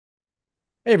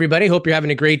Hey, everybody. Hope you're having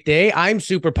a great day. I'm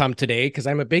super pumped today because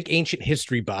I'm a big ancient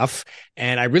history buff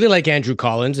and I really like Andrew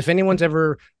Collins. If anyone's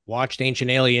ever watched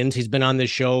Ancient Aliens, he's been on this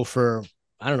show for,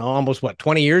 I don't know, almost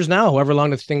 20 years now, however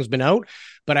long this thing's been out.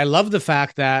 But I love the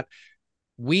fact that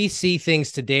we see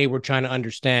things today we're trying to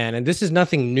understand. And this is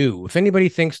nothing new. If anybody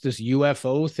thinks this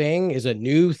UFO thing is a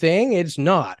new thing, it's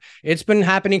not. It's been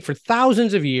happening for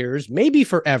thousands of years, maybe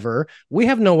forever. We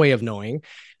have no way of knowing.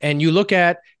 And you look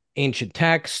at ancient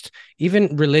text,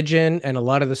 even religion, and a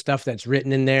lot of the stuff that's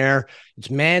written in there, it's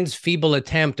man's feeble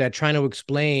attempt at trying to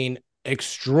explain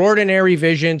extraordinary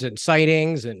visions and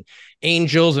sightings and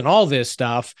angels and all this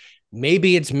stuff.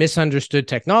 Maybe it's misunderstood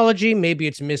technology, maybe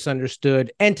it's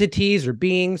misunderstood entities or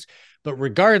beings, but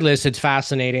regardless, it's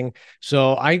fascinating.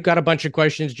 So I got a bunch of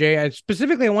questions, Jay.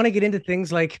 Specifically, I want to get into things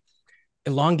like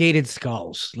elongated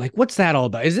skulls. Like, what's that all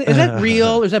about? Is that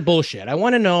real? Is that bullshit? I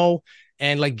want to know.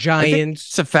 And like I think giants.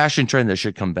 it's a fashion trend that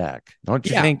should come back. Don't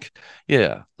you Yeah. think?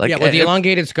 Yeah. Yeah. With the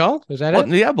elongated skull. Is that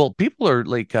Well, it? yeah, well, people are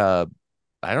like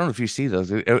I don't know if you see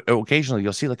those. Occasionally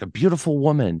you'll see like a beautiful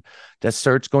woman that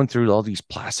starts going through all these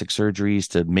plastic surgeries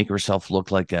to make herself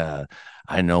look like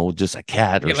I know, just a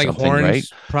cat or Get like something, right?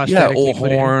 horns Yeah, prosthetically or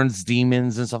put in. horns,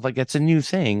 demons, and stuff like that. It's a new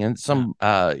thing. And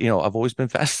Yeah. I've always been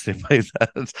fascinated by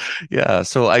that. Yeah.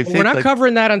 So I Well, we're think not like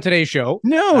covering that on today's show.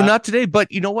 no, Uh, not today.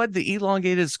 But you know what? The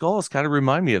elongated skulls kind of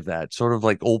remind me of that, sort of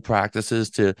like old practices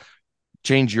to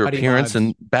change your Body appearance. mods.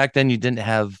 And back then you didn't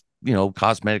have,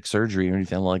 cosmetic surgery or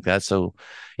anything like that. So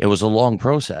it was a long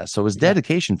process. So it was Yeah.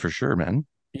 dedication for sure, man.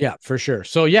 Yeah, for sure.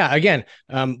 So yeah, again,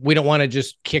 we don't want to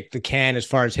just kick the can as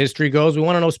far as history goes. We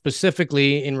want to know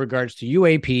specifically in regards to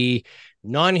UAP,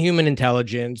 non-human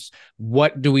intelligence.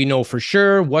 What do we know for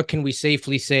sure? What can we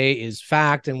safely say is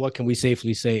fact, and what can we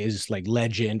safely say is like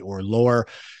legend or lore?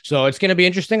 So it's going to be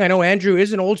interesting. I know Andrew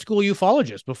is an old school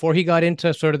ufologist. Before he got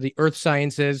into sort of the earth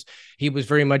sciences, he was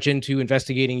very much into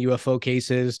investigating UFO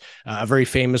cases. A very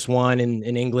famous one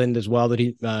in England as well that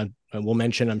he will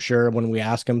mention, I'm sure, when we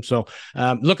ask him. So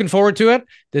looking forward to it.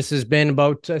 This has been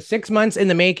about 6 months in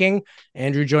the making.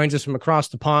 Andrew joins us from across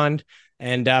the pond.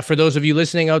 And for those of you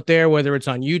listening out there, whether it's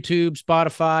on YouTube,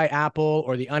 Spotify, Apple,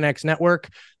 or the UnX network,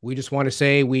 we just want to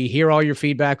say we hear all your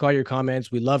feedback, all your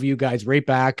comments. We love you guys right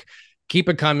back. Keep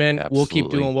it coming. We'll keep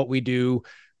Absolutely. doing what we do.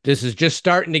 This is just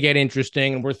starting to get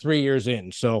interesting, and we're 3 years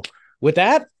in. So with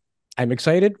that, I'm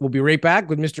excited. We'll be right back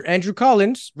with Mr. Andrew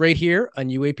Collins right here on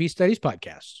UAP Studies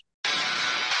Podcast.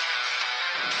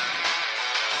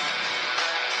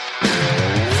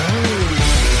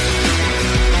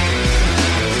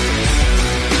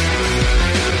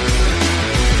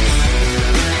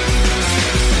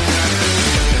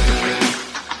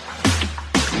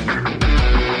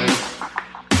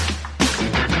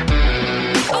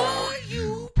 Are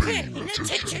you paying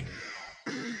attention?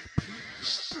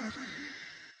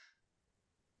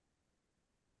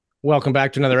 Welcome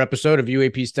back to another episode of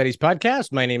UAP Studies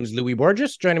Podcast. My name is Louis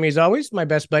Borges. Joining me as always, my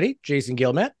best buddy, Jason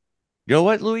Gilmet. You know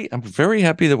what, Louis? I'm very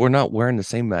happy that we're not wearing the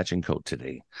same matching coat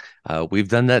today. We've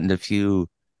done that in a few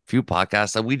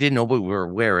podcasts that we didn't know what we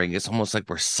were wearing. It's almost like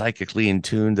we're psychically in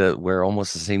tune to wear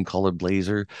almost the same colored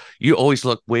blazer. You always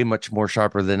look way much more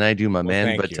sharper than I do, my Well, man.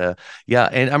 thank But you. yeah,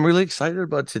 and I'm really excited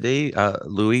about today,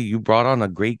 Louis. You brought on a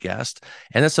great guest,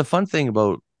 and that's a fun thing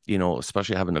about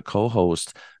especially having a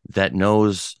co-host that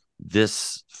knows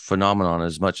this phenomenon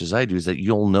as much as I do, is that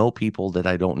you'll know people that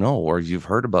I don't know, or you've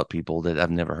heard about people that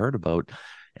I've never heard about,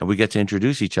 and we get to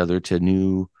introduce each other to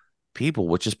new people,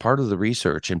 which is part of the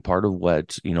research and part of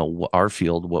what our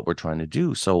field, what we're trying to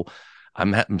do. So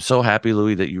I'm so happy,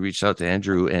 Louis, that you reached out to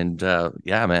Andrew, and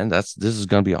yeah, man, this is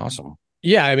going to be awesome.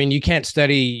 Yeah, I mean, you can't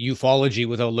study ufology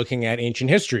without looking at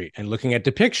ancient history and looking at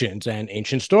depictions and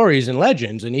ancient stories and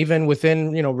legends, and even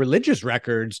within religious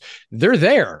records, they're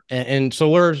there. And so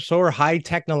we're high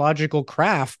technological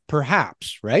craft,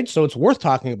 perhaps, right? So it's worth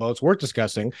talking about. It's worth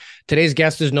discussing. Today's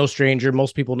guest is no stranger.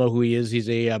 Most people know who he is. He's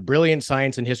a brilliant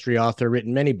science and history author,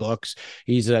 written many books.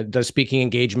 He's does speaking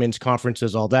engagements,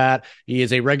 conferences, all that. He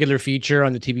is a regular feature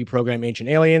on the TV program Ancient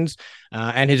Aliens,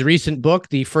 and his recent book,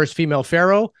 The First Female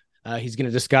Pharaoh. He's going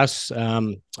to discuss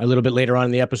a little bit later on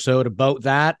in the episode about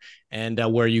that and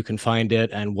where you can find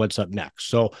it and what's up next.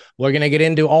 So we're going to get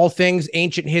into all things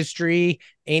ancient history,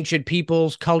 ancient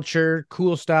peoples, culture,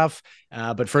 cool stuff.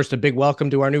 But first, a big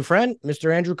welcome to our new friend,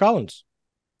 Mr. Andrew Collins.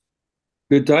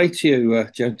 Good day to you,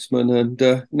 gentlemen,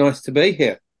 and nice to be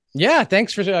here. Yeah,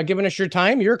 thanks for giving us your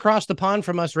time. You're across the pond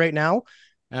from us right now.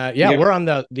 Yeah, Yeah, we're on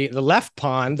the left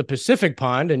pond, the Pacific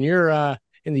pond, and you're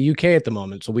in the UK at the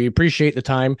moment. So we appreciate the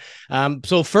time.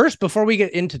 So first, before we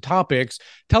get into topics,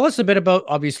 tell us a bit about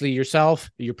obviously yourself,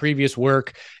 your previous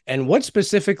work, and what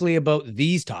specifically about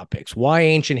these topics. Why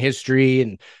ancient history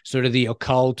and sort of the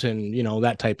occult and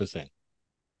that type of thing.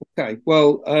 Okay.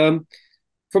 Well,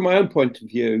 from my own point of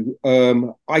view,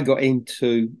 I got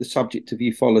into the subject of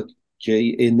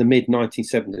ufology in the mid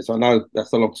 1970s. I know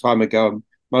that's a long time ago, and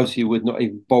most of you were not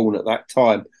even born at that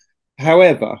time.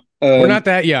 However, we're not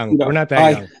that young. We're not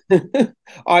that young.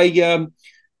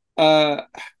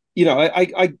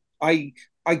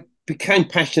 I became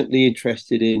passionately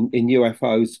interested in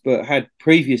UFOs, but had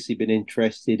previously been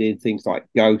interested in things like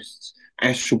ghosts,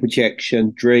 astral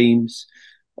projection, dreams,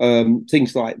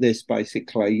 things like this,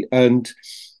 basically. And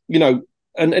and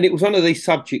it was one of these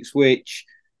subjects which,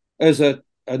 as an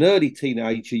early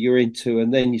teenager, you're into,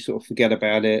 and then you sort of forget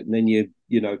about it, and then you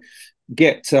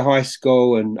get to high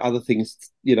school and other things,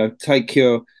 take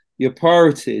your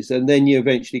priorities, and then you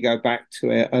eventually go back to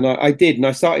it. And I did, and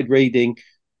I started reading,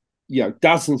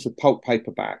 dozens of pulp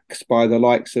paperbacks by the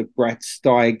likes of Brad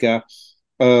Steiger,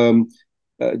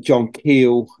 John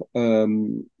Keel,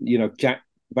 Jack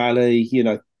Valley,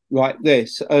 like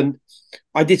this. And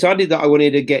I decided that I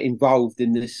wanted to get involved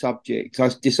in this subject. I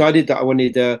decided that I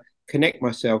wanted to connect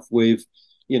myself with,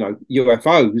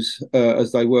 UFOs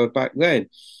as they were back then.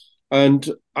 And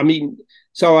I mean,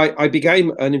 so I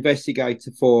became an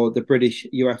investigator for the British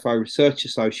UFO Research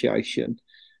Association.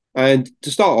 And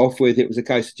to start off with, it was a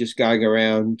case of just going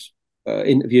around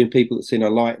interviewing people that seen a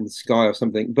light in the sky or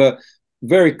something. But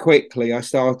very quickly, I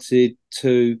started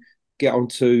to get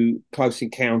onto close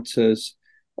encounters,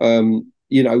 and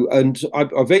I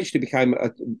eventually became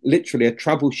literally a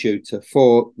troubleshooter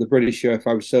for the British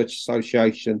UFO Research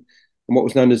Association and what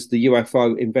was known as the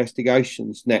UFO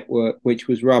Investigations Network, which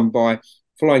was run by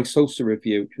Flying Saucer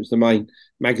Review, which was the main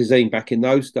magazine back in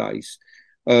those days.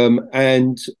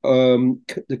 The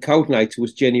coordinator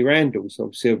was Jenny Randalls,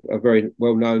 obviously a very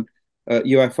well-known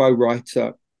UFO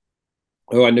writer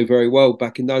who I knew very well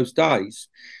back in those days.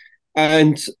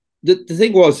 And the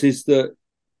thing is that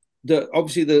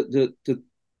obviously the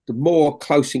more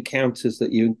close encounters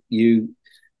that you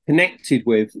connected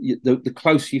with, the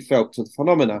closer you felt to the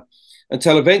phenomena,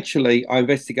 until eventually I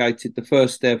investigated the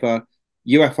first ever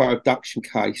UFO abduction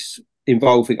case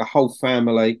involving a whole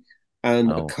family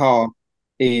and a car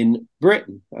in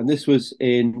Britain. And this was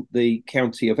in the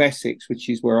county of Essex, which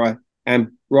is where I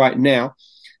am right now.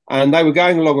 And they were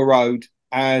going along a road,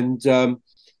 and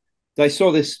they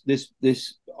saw this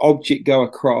object go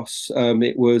across.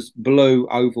 It was blue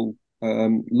oval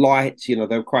light. They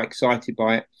were quite excited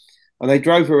by it. And they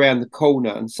drove around the corner,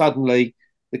 and suddenly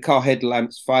the car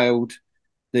headlamps failed,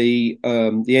 the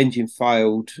engine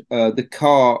failed, the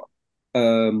car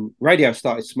radio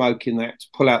started smoking. They had to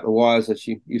pull out the wires, as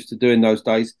you used to do in those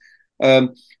days, and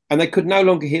they could no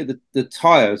longer hear the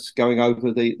tires going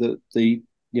over the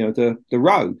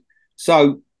road.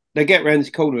 So they get around this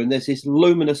corner, and there's this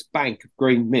luminous bank of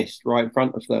green mist right in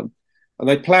front of them, and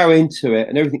they plow into it,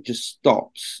 and everything just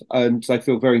stops, and they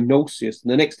feel very nauseous.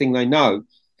 And the next thing they know,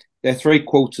 they're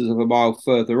 3/4 of a mile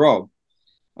further on,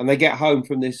 and they get home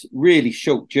from this really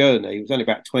short journey. It was only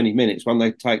about 20 minutes, one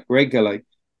they take regularly.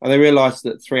 And they realised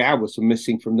that 3 hours were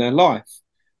missing from their life.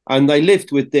 And they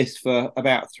lived with this for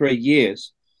about 3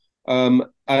 years. And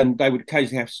they would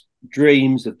occasionally have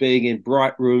dreams of being in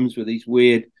bright rooms with these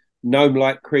weird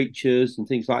gnome-like creatures and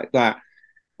things like that.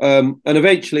 And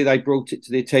eventually they brought it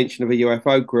to the attention of a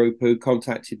UFO group who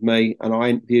contacted me, and I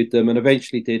interviewed them, and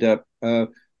eventually did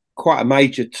quite a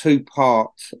major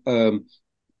 2-part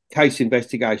case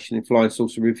investigation in Flying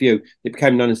Saucer Review. It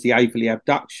became known as the Averley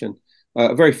abduction.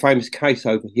 A very famous case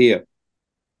over here.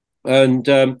 And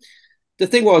the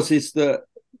thing is that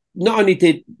not only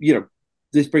did,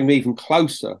 this bring me even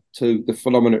closer to the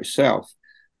phenomena itself,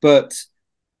 but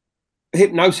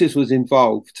hypnosis was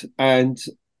involved, and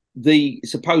the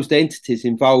supposed entities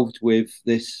involved with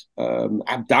this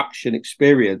abduction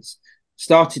experience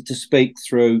started to speak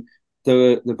through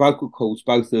the vocal cords,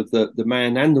 both of the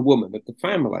man and the woman of the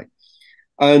family.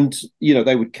 And,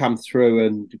 they would come through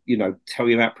and, tell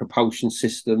you about propulsion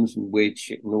systems and weird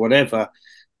shit and whatever.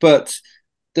 But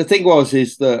the thing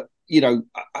is that,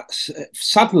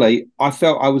 suddenly I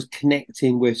felt I was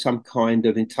connecting with some kind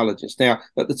of intelligence. Now,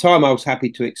 at the time, I was happy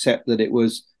to accept that it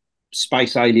was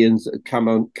space aliens that had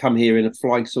come here in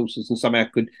flying saucers and somehow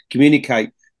could communicate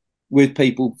with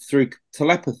people through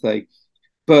telepathy.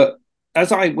 But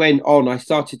as I went on, I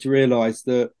started to realize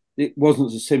that it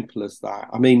wasn't as simple as that.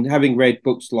 I mean, having read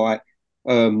books like,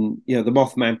 the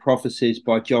Mothman Prophecies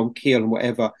by John Keel and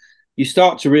whatever, you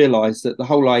start to realize that the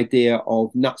whole idea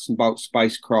of nuts and bolts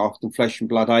spacecraft and flesh and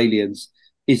blood aliens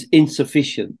is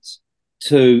insufficient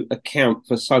to account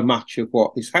for so much of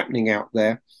what is happening out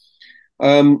there.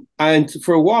 And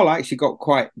for a while, I actually got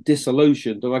quite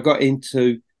disillusioned, and I got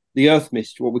into the Earth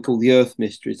mystery, what we call the Earth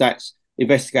mysteries. That's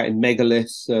investigating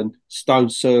megaliths and stone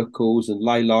circles and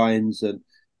ley lines and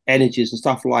energies and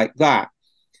stuff like that.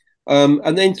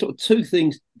 And then sort of two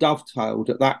things dovetailed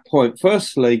at that point.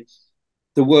 Firstly,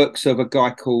 the works of a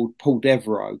guy called Paul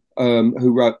Devereaux,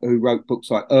 who wrote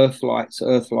books like Earthlights,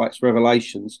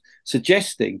 Revelations,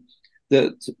 suggesting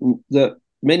that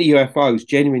many UFOs,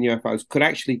 genuine UFOs, could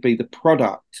actually be the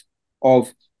product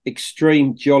of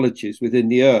extreme geologies within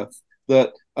the Earth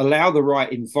that allow the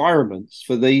right environments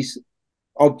for these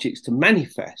objects to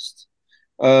manifest,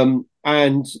 and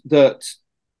that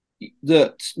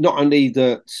not only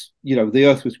that the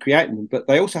Earth was creating them, but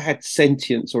they also had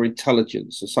sentience or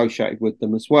intelligence associated with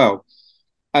them as well.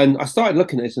 And I started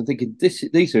looking at this and thinking,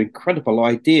 these are incredible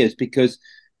ideas, because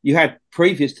you had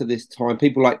previous to this time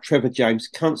people like Trevor James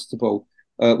Constable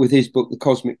with his book The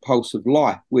Cosmic Pulse of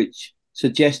Life, which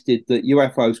suggested that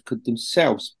UFOs could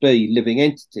themselves be living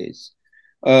entities,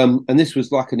 and this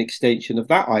was like an extension of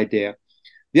that idea.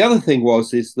 The other thing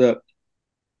is that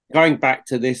going back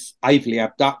to this Aveley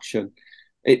abduction,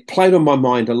 it played on my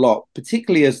mind a lot,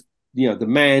 particularly as the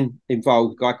man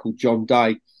involved, a guy called John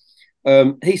Day.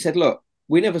 He said, "Look,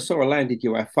 we never saw a landed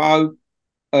UFO,"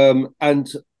 and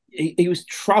he was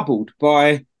troubled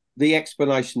by the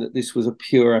explanation that this was a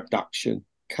pure abduction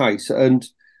case. And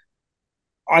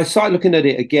I started looking at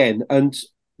it again, and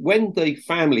when the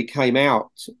family came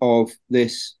out of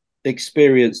this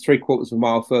experience 3/4 of a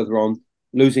mile further on,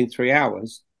 losing 3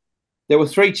 hours, there were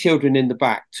 3 children in the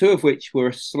back, 2 of which were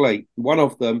asleep. One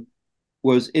of them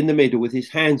was in the middle with his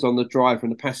hands on the driver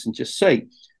and the passenger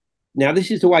seat. Now, this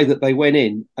is the way that they went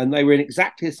in, and they were in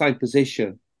exactly the same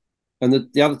position. And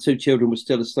the other 2 children were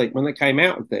still asleep when they came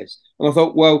out of this. And I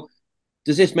thought, well,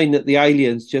 does this mean that the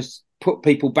aliens just put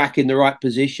people back in the right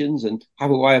positions and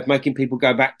have a way of making people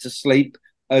go back to sleep?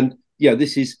 And,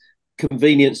 this is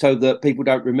convenient so that people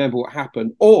don't remember what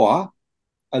happened. Or,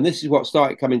 and this is what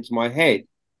started coming to my head,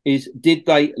 is did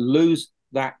they lose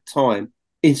that time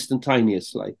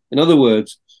instantaneously? In other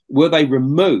words, were they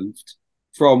removed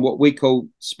from what we call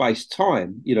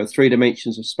space-time, 3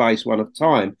 dimensions of space, 1 of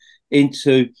time,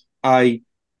 into a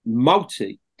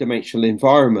multi-dimensional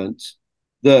environment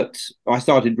that I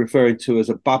started referring to as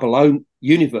a bubble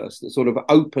universe that sort of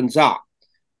opens up,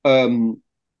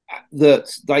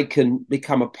 that they can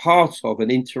become a part of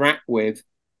and interact with,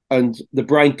 and the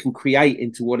brain can create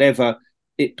into whatever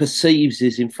it perceives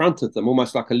is in front of them,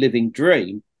 almost like a living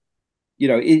dream.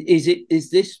 Is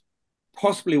this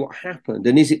possibly what happened?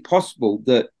 And is it possible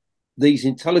that these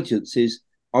intelligences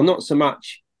are not so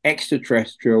much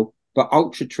extraterrestrial, but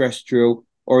ultra-terrestrial,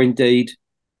 or indeed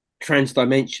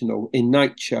transdimensional in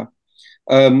nature?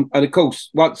 And of course,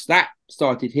 once that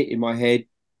started hitting my head,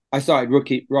 I started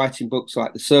writing books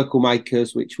like The Circle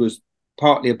Makers, which was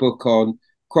partly a book on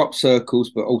crop circles,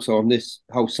 but also on this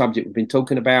whole subject we've been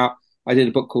talking about. I did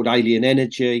a book called Alien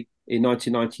Energy in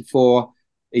 1994.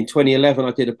 In 2011,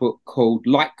 I did a book called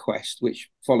Light Quest, which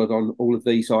followed on all of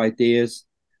these ideas.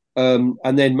 And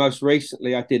then most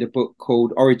recently, I did a book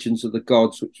called Origins of the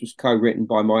Gods, which was co-written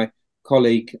by my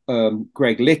colleague,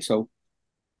 Greg Little.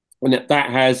 And that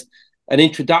has an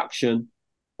introduction,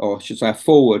 or I should say a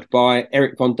forward, by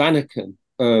Eric von Daniken,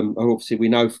 who obviously we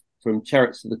know from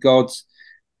Chariots of the Gods,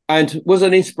 and was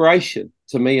an inspiration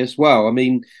to me as well. I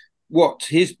mean, what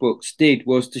his books did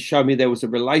was to show me there was a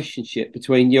relationship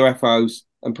between UFOs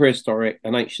and prehistoric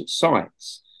and ancient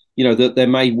sites, that there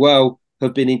may well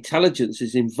have been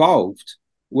intelligences involved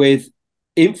with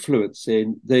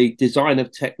influencing the design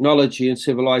of technology and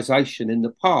civilization in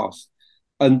the past.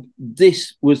 And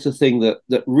this was the thing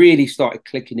that really started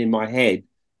clicking in my head,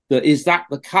 that is that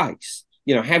the case?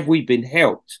 Have we been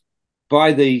helped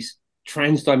by these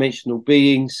transdimensional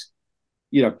beings,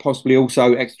 possibly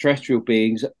also extraterrestrial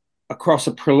beings, across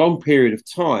a prolonged period of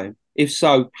time? If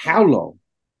so, how long?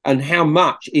 And how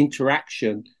much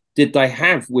interaction did they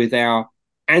have with our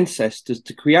ancestors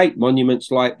to create monuments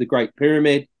like the Great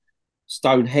Pyramid,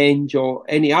 Stonehenge, or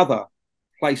any other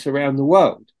place around the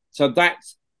world? So that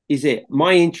is it.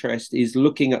 My interest is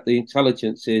looking at the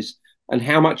intelligences and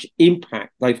how much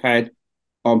impact they've had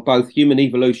on both human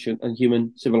evolution and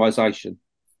human civilization.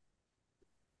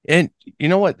 And you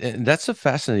know what? That's a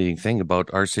fascinating thing about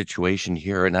our situation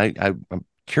here. And I'm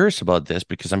curious about this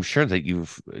because I'm sure that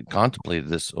you've contemplated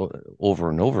this over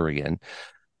and over again.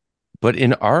 But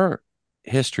in our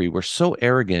history, we're so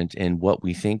arrogant in what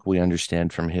we think we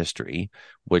understand from history,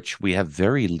 which we have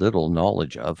very little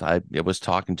knowledge of. I was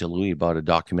talking to Louis about a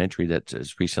documentary that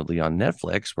is recently on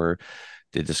Netflix where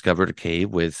They discovered a cave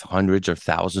with hundreds or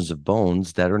thousands of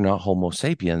bones that are not Homo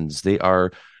sapiens. They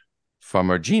are from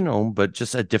our genome, but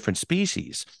just a different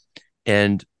species.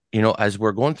 And, as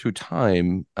we're going through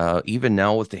time, even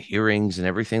now with the hearings and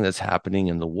everything that's happening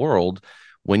in the world,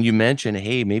 when you mention,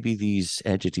 hey, maybe these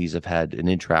entities have had an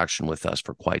interaction with us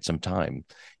for quite some time,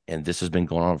 and this has been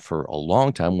going on for a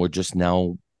long time, we're just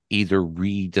now either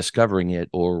rediscovering it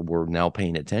or we're now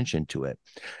paying attention to it.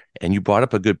 And you brought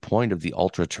up a good point of the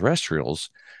ultra terrestrials.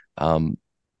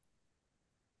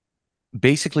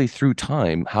 Basically, through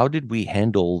time, how did we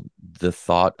handle the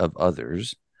thought of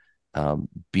others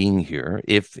being here?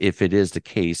 If it is the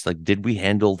case, like, did we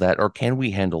handle that, or can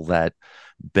we handle that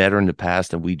better in the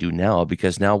past than we do now?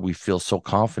 Because now we feel so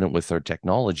confident with our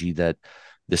technology that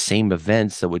the same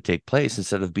events that would take place,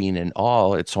 instead of being in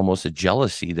awe, it's almost a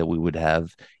jealousy that we would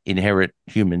have, inherent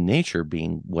human nature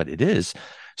being what it is.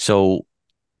 So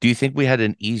do you think we had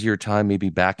an easier time maybe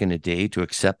back in the day to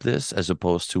accept this as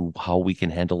opposed to how we can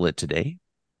handle it today?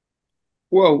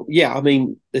 Well, yeah, I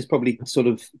mean, there's probably sort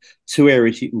of two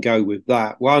areas you can go with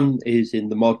that. One is in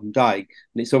the modern day,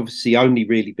 and it's obviously only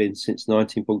really been since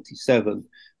 1947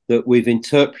 that we've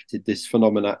interpreted this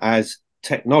phenomena as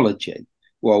technology.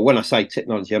 Well, when I say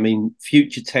technology, I mean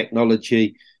future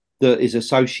technology that is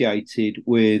associated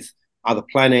with other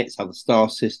planets, other star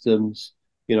systems,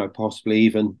 possibly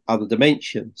even other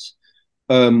dimensions.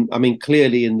 I mean,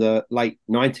 clearly in the late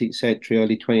 19th century,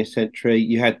 early 20th century,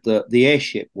 you had the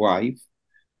airship wave.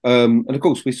 And of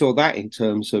course, we saw that in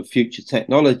terms of future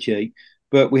technology,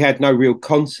 but we had no real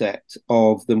concept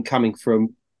of them coming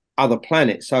from other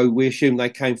planets. So we assumed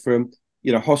they came from,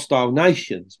 hostile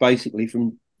nations, basically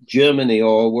from Germany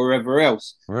or wherever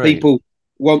else. Right. People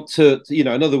want to, in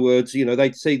other words,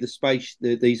 they'd see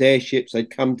these airships,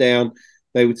 they'd come down,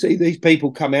 they would see these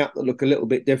people come out that look a little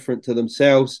bit different to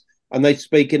themselves, and they'd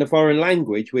speak in a foreign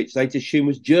language, which they'd assume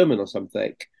was German or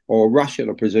something, or Russian,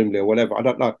 or presumably, or whatever. I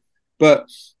don't know. But,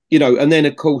 and then,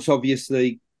 of course,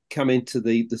 obviously come into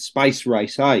the space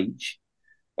race age,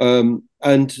 and,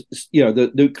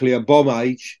 the nuclear bomb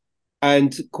age.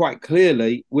 And quite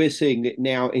clearly, we're seeing it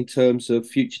now in terms of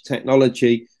future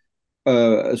technology,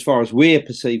 as far as we're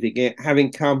perceiving it,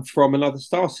 having come from another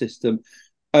star system.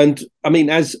 And I mean,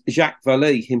 as Jacques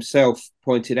Vallée himself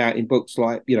pointed out in books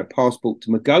like, Passport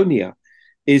to Magonia,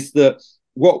 is that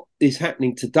what is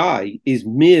happening today is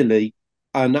merely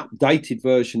an updated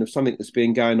version of something that's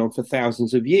been going on for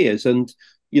thousands of years. And,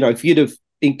 if you'd have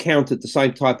encountered the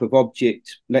same type of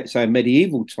object, let's say in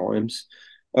medieval times,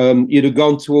 you'd have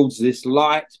gone towards this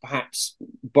light, perhaps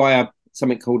by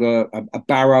something called a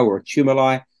barrow or a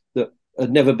tumuli that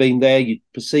had never been there. You'd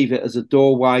perceive it as a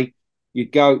doorway.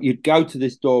 You'd go to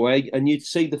this doorway and you'd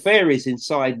see the fairies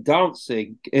inside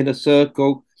dancing in a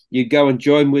circle. You'd go and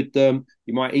join with them.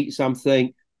 You might eat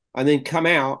something and then come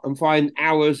out and find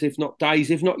hours, if not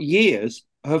days, if not years,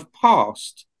 have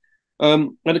passed.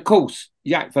 And of course,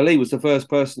 Jacques Vallée was the first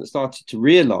person that started to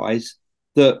realise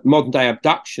that modern day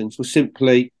abductions were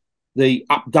simply the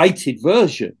updated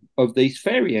version of these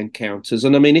fairy encounters.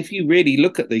 And I mean, if you really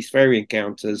look at these fairy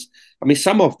encounters, I mean,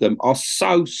 some of them are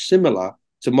so similar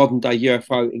to modern day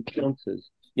UFO encounters.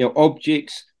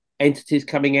 Objects, entities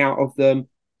coming out of them,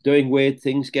 doing weird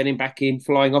things, getting back in,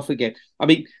 flying off again. I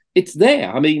mean, it's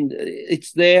there. I mean,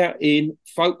 it's there in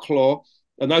folklore,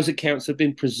 and those accounts have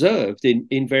been preserved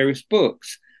in various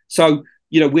books. So,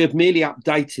 we've merely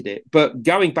updated it. But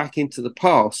going back into the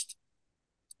past,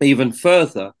 even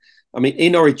further, I mean,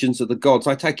 in Origins of the Gods,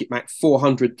 I take it back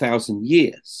 400,000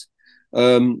 years,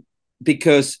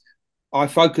 because I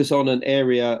focus on an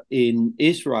area in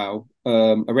Israel,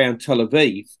 around Tel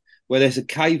Aviv, where there's a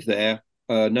cave there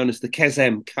known as the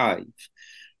Kezem Cave.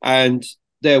 And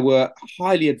there were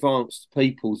highly advanced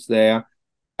peoples there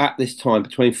at this time,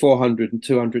 between 400 and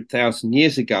 200,000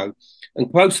 years ago.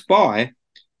 And close by,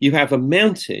 you have a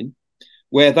mountain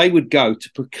where they would go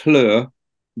to procure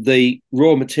the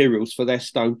raw materials for their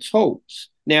stone tools.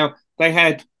 Now, they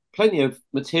had plenty of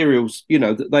materials,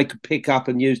 that they could pick up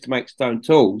and use to make stone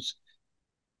tools.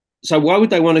 So why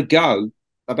would they want to go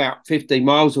about 15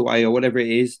 miles away or whatever it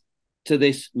is to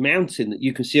this mountain that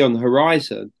you can see on the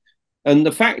horizon? And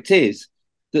the fact is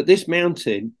that this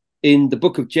mountain in the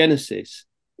book of Genesis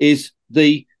is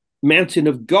the mountain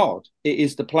of God. It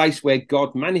is the place where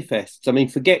God manifests. I mean,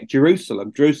 forget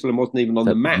Jerusalem. Jerusalem wasn't even on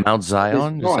the map. Mount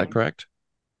Zion, is that correct?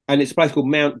 And it's a place called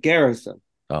Mount Gerizim.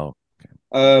 Oh,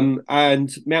 okay.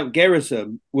 And Mount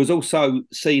Gerizim was also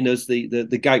seen as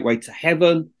the gateway to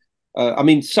heaven. I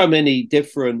mean, so many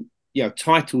different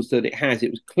titles that it has.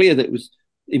 It was clear that it was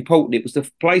important. It was the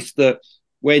place that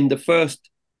when the first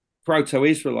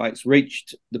proto-Israelites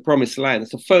reached the promised land,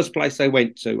 it's the first place they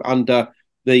went to under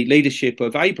the leadership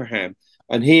of Abraham.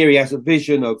 And here he has a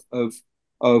vision of the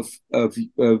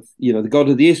God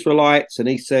of the Israelites, and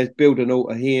he says, build an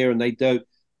altar here, and they do.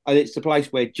 And it's the place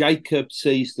where Jacob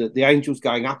sees the angels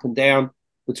going up and down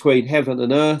between heaven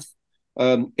and earth.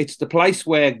 It's the place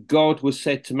where God was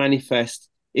said to manifest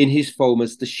in his form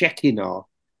as the Shekinah.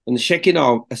 And the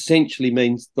Shekinah essentially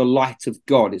means the light of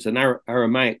God. It's an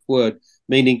Aramaic word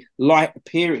meaning light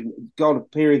appearing, God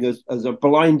appearing as a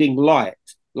blinding light,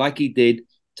 like he did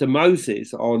to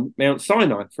Moses on Mount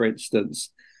Sinai, for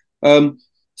instance.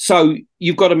 So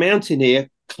you've got a mountain here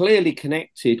clearly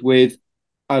connected with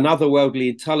an otherworldly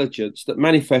intelligence that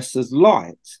manifests as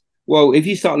light. Well, if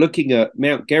you start looking at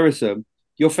Mount Gerizim,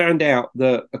 you'll find out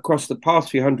that across the past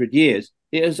few hundred years,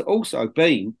 it has also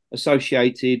been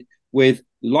associated with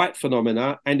light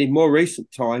phenomena, and in more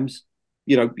recent times,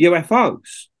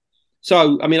 UFOs.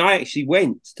 So, I mean, I actually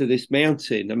went to this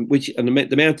mountain, and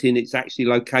the mountain is actually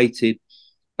located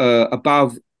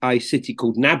above a city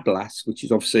called Nablus, which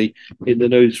is obviously in the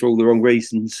news for all the wrong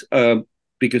reasons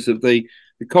because of the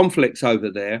conflicts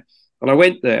over there. And I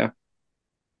went there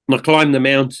and I climbed the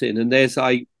mountain, and there's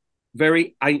a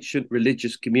very ancient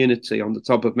religious community on the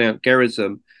top of Mount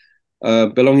Gerizim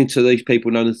belonging to these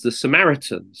people known as the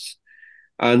Samaritans.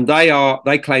 And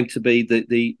they claim to be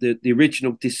the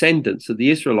original descendants of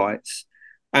the Israelites.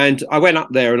 And I went up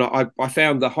there and I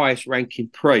found the highest ranking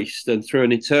priest, and through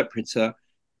an interpreter,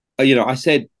 I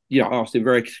said, I asked him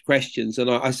various questions, and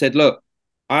I said, look,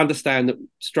 I understand that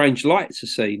strange lights are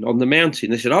seen on the mountain.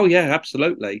 They said, oh yeah,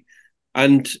 absolutely.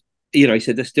 And, he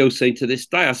said, they're still seen to this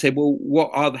day. I said,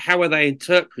 well, how are they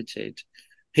interpreted?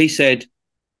 He said,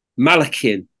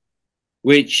 Malakin,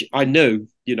 which I knew,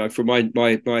 from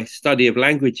my study of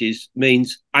languages,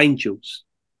 means angels.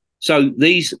 So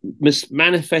these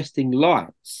manifesting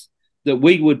lights that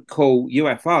we would call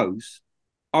UFOs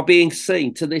are being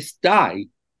seen to this day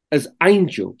as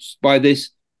angels by this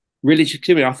religious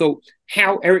community. I thought,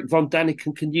 how Eric von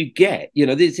Daniken can you get?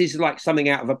 This is like something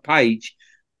out of a page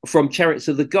from Chariots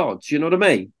of the Gods. You know what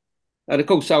I mean? And of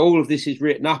course, so all of this is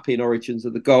written up in Origins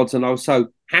of the Gods, and I was so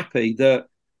happy that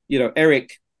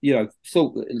Eric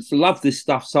loved this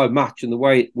stuff so much and the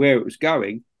way where it was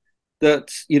going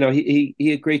that he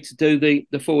agreed to do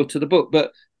the forward to the book.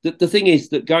 But the thing is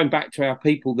that going back to our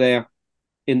people there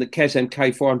in the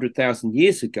KZMK 400,000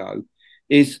 years ago,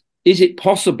 is it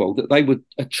possible that they were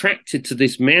attracted to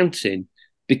this mountain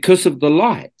because of the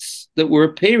lights that were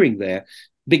appearing there?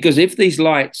 Because if these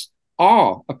lights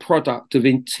are a product of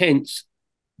intense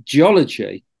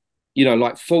geology,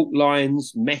 like fault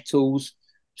lines, metals,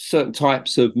 certain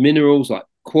types of minerals like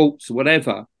quartz,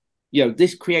 whatever,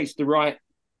 this creates the right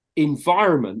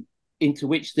environment into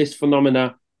which this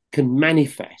phenomena can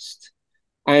manifest.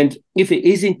 And if it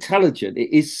is intelligent,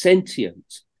 it is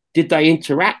sentient, did they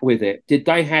interact with it? Did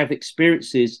they have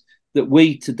experiences that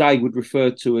we today would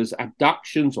refer to as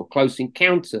abductions or close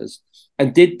encounters?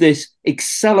 And did this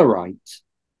accelerate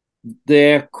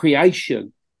their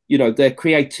creation, their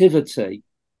creativity,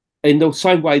 in the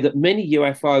same way that many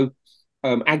UFO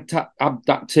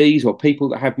abductees or people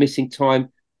that have missing time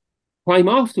claim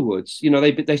afterwards?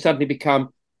 They suddenly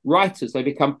become writers, they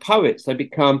become poets, they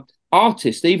become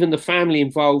artists. Even the family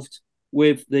involved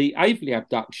with the Aveley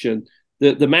abduction,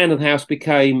 the man of the house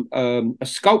became a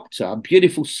sculptor, a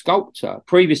beautiful sculptor.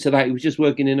 Previous to that, he was just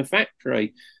working in a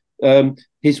factory.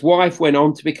 His wife went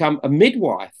on to become a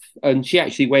midwife, and she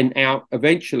actually went out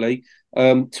eventually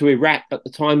to Iraq at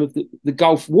the time of the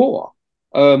Gulf War,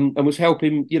 and was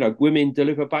helping women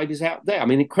deliver babies out there. I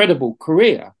mean, incredible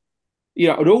career.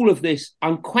 And all of this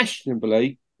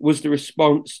unquestionably was the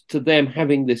response to them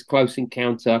having this close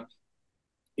encounter,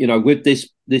 with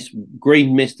this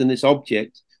green mist and this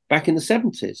object back in the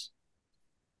 70s.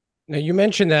 Now, you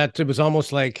mentioned that it was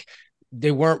almost like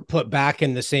they weren't put back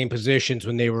in the same positions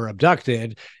when they were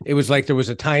abducted. It was like there was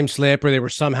a time slip, or they were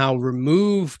somehow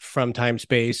removed from time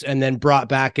space and then brought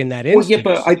back in that instance.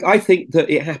 Well, yeah, but I think that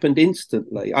it happened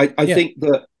instantly. I think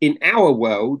that in our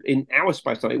world, in our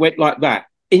space time, it went like that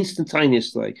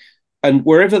instantaneously. And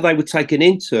wherever they were taken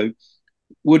into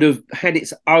would have had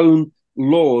its own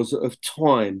laws of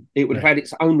time. It would have had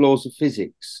its own laws of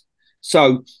physics.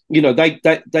 So,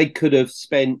 they could have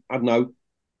spent, I don't know,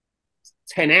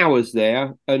 10 hours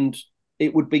there, and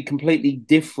it would be completely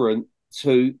different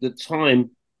to the time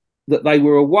that they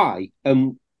were away.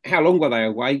 How long were they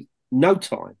away? No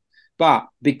time. But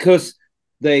because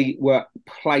they were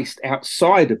placed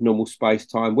outside of normal space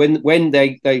time, when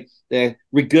they're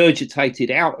regurgitated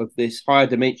out of this higher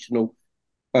dimensional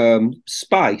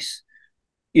space,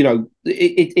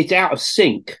 it's out of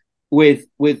sync with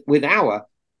our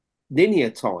linear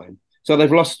time. So they've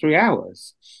lost 3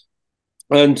 hours.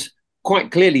 And quite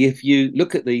clearly, if you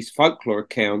look at these folklore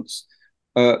accounts,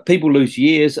 people lose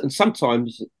years, and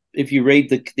sometimes if you read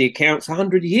the accounts,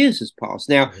 100 years has passed.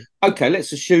 Now, okay,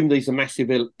 let's assume these are massive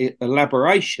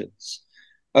elaborations,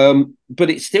 but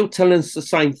it's still telling us the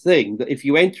same thing, that if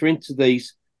you enter into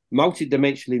these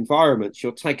multidimensional environments,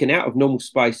 you're taken out of normal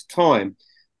space time,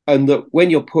 and that when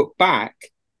you're put back,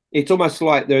 it's almost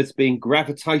like there's been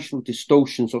gravitational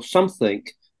distortions or something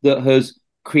that has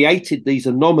created these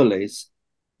anomalies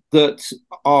that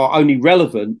are only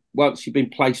relevant once you've been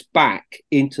placed back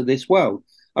into this world.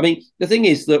 I mean, the thing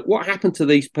is that what happened to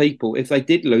these people if they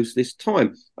did lose this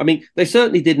time? I mean, they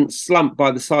certainly didn't slump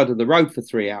by the side of the road for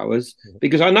 3 hours,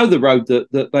 because I know the road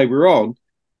that they were on,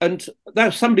 and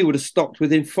that somebody would have stopped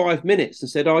within 5 minutes and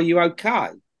said, "Are you okay?"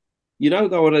 You know,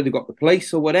 they would have got the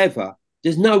police or whatever.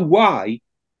 There's no way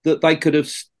that they could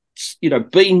have,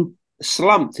 been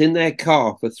slumped in their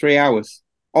car for 3 hours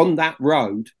on that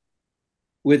road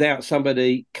without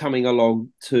somebody coming along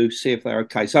to see if they're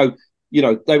okay. So,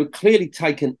 they were clearly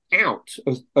taken out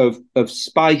of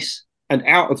space and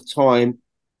out of time.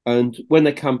 And when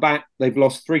they come back, they've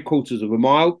lost 3/4 of a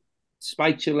mile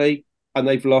spatially, and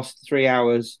they've lost 3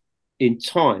 hours in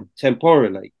time,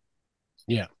 temporally.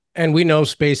 Yeah. And we know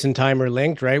space and time are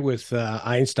linked, right? With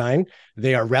Einstein,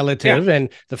 they are relative. Yeah. And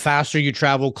the faster you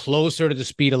travel closer to the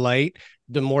speed of light,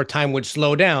 the more time would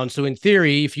slow down. So in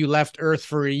theory, if you left Earth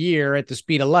for a year at the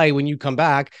speed of light, when you come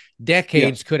back,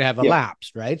 decades could have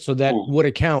elapsed, right? So that would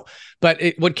account. But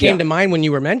what came to mind when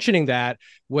you were mentioning that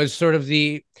was sort of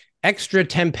the extra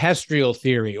tempestrial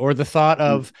theory, or the thought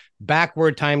of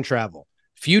backward time travel.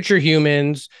 Future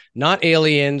humans, not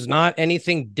aliens, not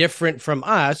anything different from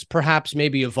us, perhaps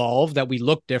maybe evolved, that we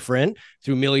look different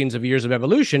through millions of years of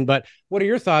evolution. But what are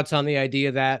your thoughts on the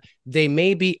idea that they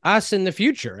may be us in the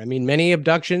future? I mean, many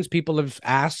abductions, people have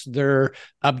asked their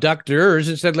abductors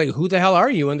and said, like, who the hell are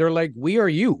you? And they're like, we are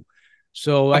you.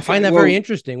 So I find that very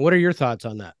interesting. What are your thoughts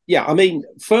on that? Yeah, I mean,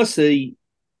 firstly,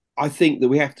 I think that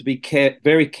we have to be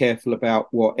very careful about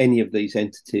what any of these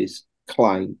entities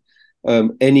claim.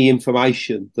 Any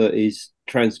information that is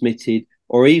transmitted,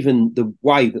 or even the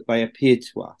way that they appear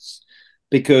to us.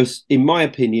 Because in my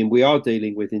opinion, we are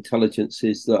dealing with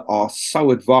intelligences that are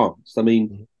so advanced. I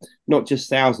mean, not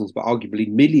just thousands, but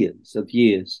arguably millions of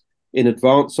years in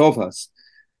advance of us,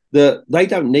 that they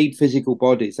don't need physical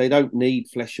bodies. They don't need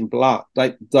flesh and blood.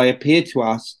 They appear to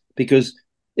us because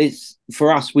it's,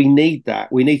 for us, we need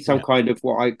that. We need some kind of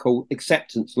what I call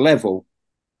acceptance level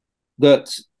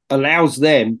that allows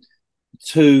them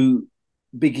to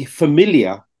be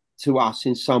familiar to us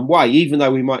in some way, even though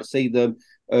we might see them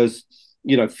as,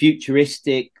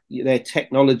 futuristic, their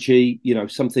technology,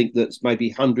 something that's maybe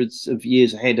hundreds of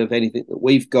years ahead of anything that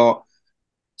we've got.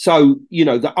 So,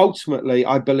 that ultimately,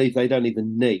 I believe they don't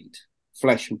even need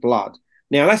flesh and blood.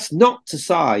 Now, that's not to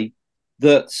say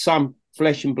that some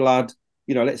flesh and blood,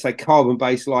 let's say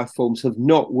carbon-based life forms, have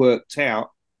not worked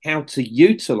out how to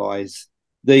utilize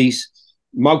these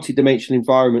multi-dimensional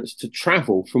environments to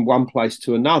travel from one place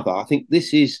to another. I think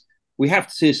we have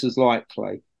to see this as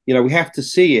likely. We have to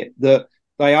see it that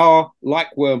they are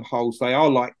like wormholes, they are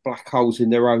like black holes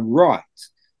in their own right.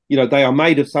 They are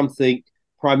made of something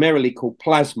primarily called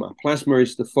plasma. Plasma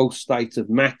is the full state of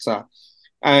matter.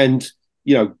 And,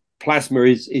 plasma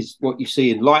is what you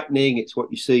see in lightning, it's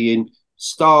what you see in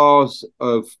stars,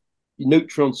 of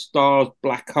neutron stars,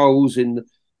 black holes in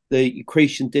the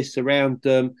accretion disks around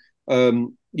them.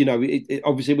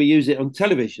 Obviously we use it on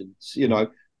televisions,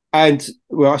 and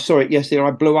I saw it yesterday.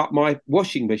 I blew up my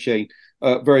washing machine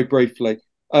very briefly.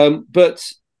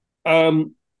 But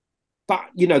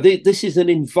this is an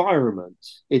environment.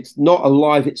 It's not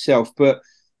alive itself. But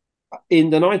in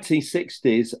the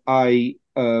 1960s, a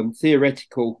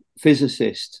theoretical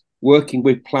physicist working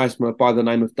with plasma by the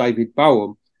name of David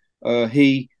Bohm,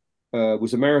 he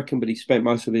was American, but he spent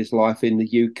most of his life in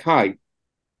the UK,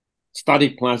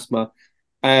 studied plasma,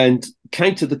 and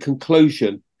came to the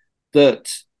conclusion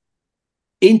that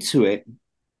into it,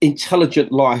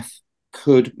 intelligent life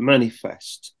could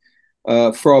manifest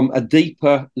from a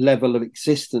deeper level of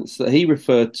existence that he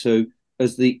referred to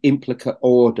as the implicate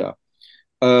order.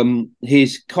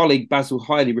 His colleague Basil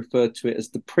Hiley referred to it as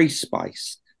the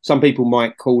pre-space. Some people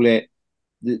might call it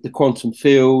the quantum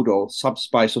field or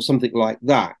subspace or something like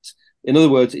that. In other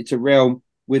words, it's a realm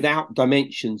without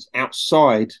dimensions,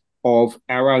 outside of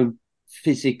our own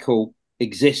physical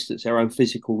existence, our own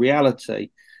physical reality.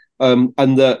 And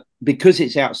that because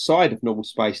it's outside of normal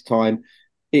space-time,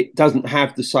 it doesn't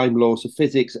have the same laws of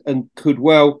physics and could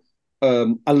well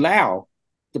allow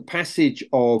the passage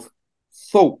of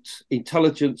thought,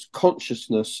 intelligence,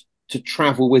 consciousness to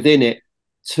travel within it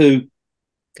to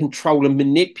control and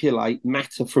manipulate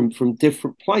matter from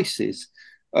different places.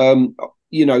 Um,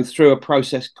 through a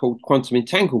process called quantum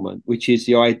entanglement, which is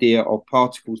the idea of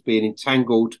particles being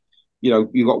entangled.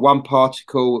 You've got one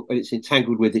particle and it's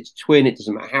entangled with its twin. It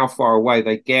doesn't matter how far away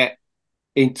they get.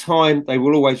 In time, they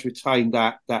will always retain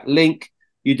that link.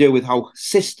 You deal with whole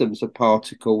systems of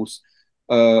particles,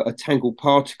 entangled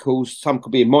particles. Some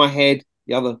could be in my head.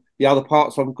 The other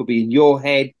parts of them could be in your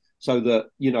head. So that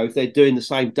if they're doing the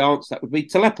same dance, that would be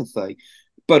telepathy.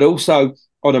 But also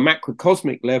on a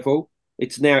macrocosmic level,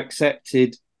 it's now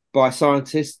accepted by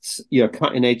scientists,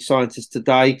 cutting edge scientists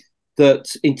today, that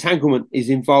entanglement is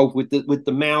involved with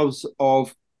the mouths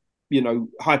of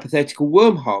hypothetical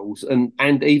wormholes,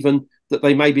 and even that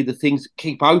they may be the things that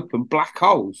keep open black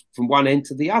holes from one end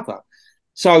to the other.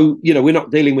 So, we're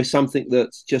not dealing with something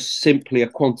that's just simply a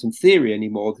quantum theory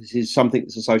anymore. This is something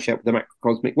that's associated with the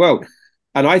macrocosmic world.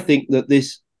 And I think that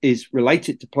this is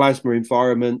related to plasma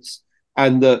environments,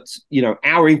 and that,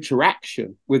 our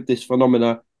interaction with this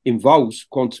phenomena involves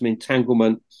quantum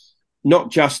entanglement, not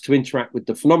just to interact with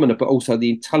the phenomena, but also the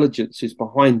intelligences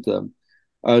behind them.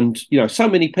 And, so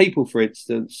many people, for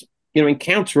instance,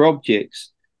 encounter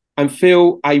objects and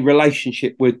feel a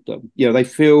relationship with them. They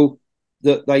feel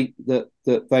that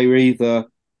they're either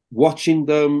watching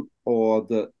them, or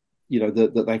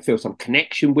that they feel some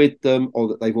connection with them, or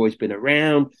that they've always been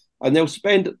around. And they'll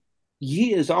spend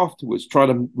years afterwards trying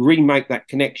to remake that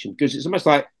connection, because it's almost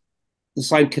like the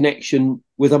same connection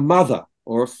with a mother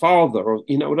or a father, or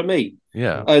you know what I mean?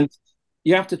 Yeah. And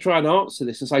you have to try and answer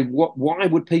this and say, why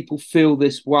would people feel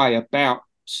this way about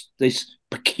this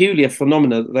peculiar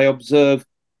phenomena that they observe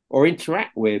or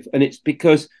interact with? And it's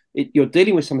because you're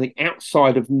dealing with something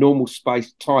outside of normal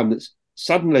space time that's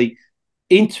suddenly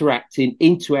interacting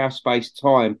into our space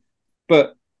time.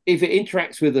 But if it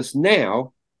interacts with us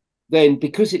now, then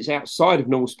because it's outside of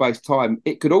normal space time,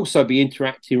 it could also be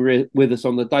interacting with us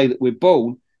on the day that we're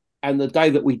born and the day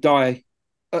that we die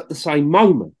at the same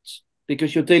moment,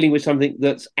 because you're dealing with something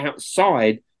that's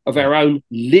outside of our own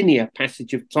linear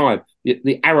passage of time,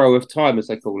 the arrow of time, as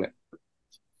they call it.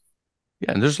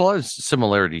 Yeah, and there's a lot of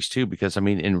similarities too, because I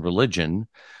mean, in religion,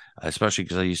 especially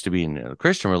because I used to be in a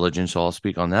Christian religion, so I'll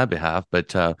speak on that behalf.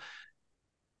 But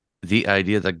the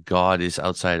idea that God is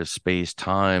outside of space,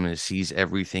 time, and sees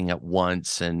everything at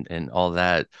once, and all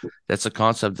that's a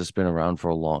concept that's been around for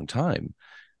a long time.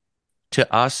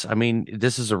 To us, I mean,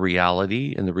 this is a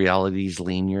reality, and the reality is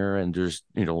linear, and there's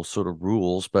sort of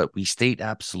rules, but we state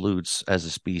absolutes as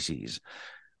a species,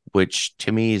 which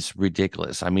to me is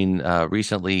ridiculous. I mean,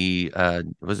 recently,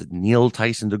 was it Neil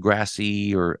Tyson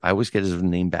deGrasse, or I always get his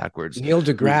name backwards. Neil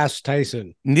deGrasse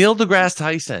Tyson. Neil deGrasse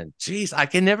Tyson. Jeez, I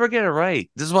can never get it right.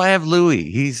 This is why I have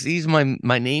Louis. He's my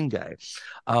name guy.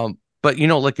 But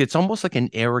like it's almost like an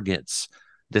arrogance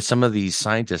that some of these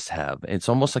scientists have. It's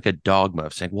almost like a dogma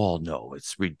of saying, well, no,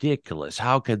 it's ridiculous.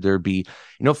 How could there be,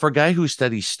 for a guy who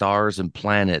studies stars and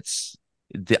planets,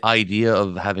 the idea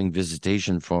of having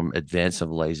visitation from advanced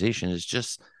civilization is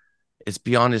just, it's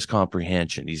beyond his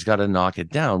comprehension. He's got to knock it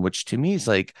down, which to me is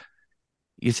like,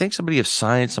 you think somebody of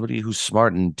science, somebody who's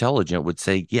smart and intelligent would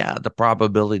say, yeah, the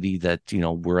probability that,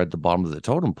 we're at the bottom of the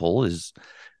totem pole is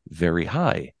very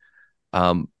high.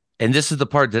 And this is the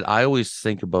part that I always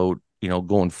think about,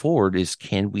 going forward, is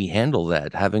can we handle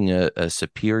that? Having a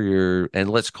superior,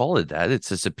 and let's call it that, it's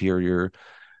a superior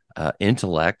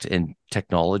intellect and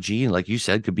technology, and like you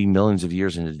said, could be millions of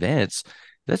years in advance.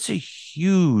 That's a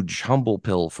huge humble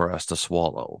pill for us to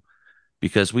swallow,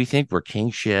 because we think we're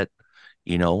king shit,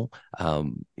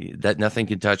 that nothing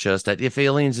can touch us, that if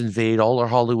aliens invade all our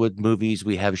Hollywood movies,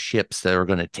 we have ships that are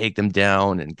going to take them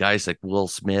down, and guys like Will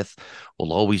Smith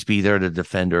will always be there to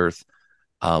defend Earth.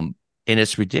 And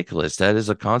it's ridiculous. That is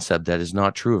a concept that is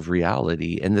not true of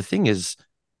reality. And the thing is,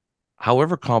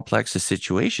 however complex the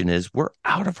situation is, we're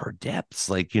out of our depths.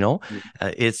 Like,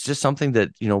 it's just something that,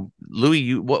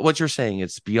 Louis, what you're saying,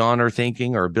 it's beyond our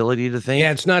thinking, our ability to think.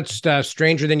 Yeah, it's not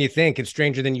stranger than you think. It's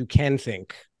stranger than you can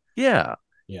think. Yeah.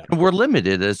 Yeah. And we're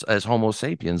limited as Homo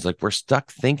sapiens. Like, we're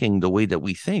stuck thinking the way that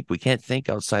we think. We can't think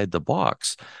outside the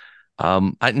box.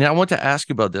 Now I want to ask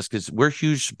you about this, because we're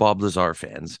huge Bob Lazar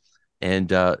fans.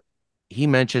 And he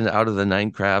mentioned out of the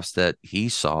 9 crafts that he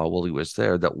saw while he was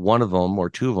there, that one of them or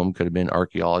two of them could have been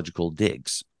archaeological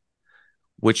digs,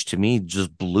 which to me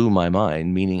just blew my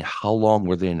mind, meaning how long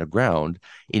were they in the ground?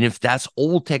 And if that's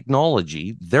old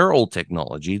technology, their old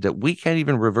technology that we can't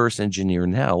even reverse engineer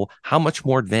now, how much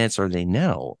more advanced are they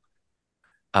now?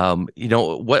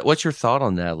 What's your thought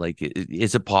on that? Like,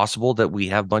 is it possible that we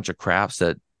have a bunch of crafts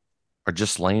that are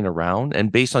just laying around?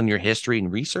 And based on your history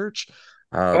and research,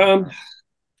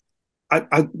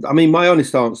 I mean, my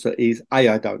honest answer is A,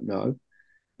 I don't know.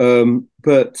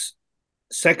 But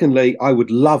secondly, I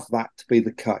would love that to be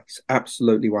the case.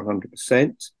 Absolutely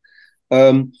 100%.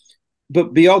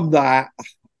 But beyond that,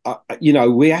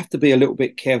 we have to be a little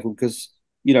bit careful because,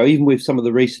 even with some of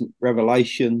the recent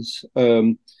revelations,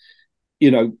 coming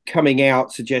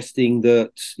out suggesting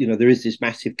that, there is this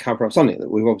massive cover up, something that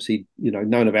we've obviously,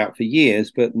 known about for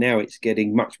years, but now it's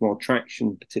getting much more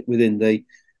traction within the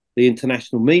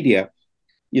international media,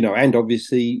 and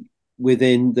obviously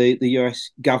within the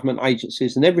US government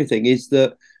agencies and everything, is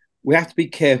that we have to be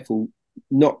careful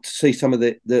not to see some of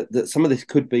that some of this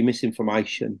could be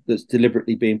misinformation that's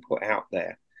deliberately being put out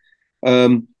there.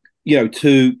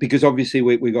 Because obviously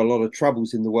we've got a lot of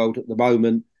troubles in the world at the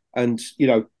moment, and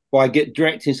by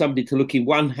directing somebody to look in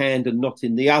one hand and not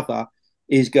in the other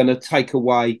is going to take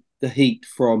away the heat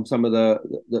from some of the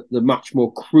much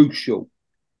more crucial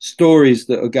stories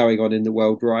that are going on in the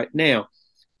world right now.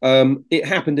 It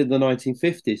happened in the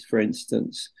 1950s, for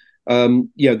instance.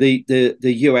 The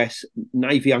US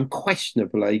Navy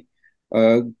unquestionably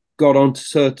got onto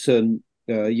certain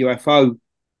UFO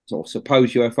or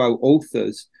supposed UFO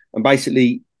authors and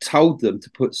basically told them to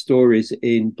put stories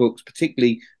in books,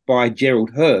 particularly by Gerald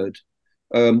Hurd,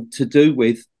 to do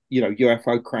with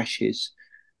UFO crashes.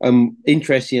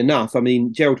 Interesting enough, I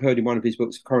mean, Gerald Hurd in one of his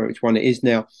books, I can't remember which one it is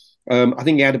now. I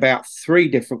think he had about 3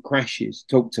 different crashes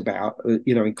talked about,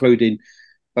 including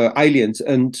aliens,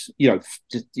 and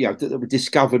that were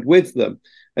discovered with them.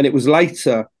 And it was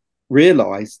later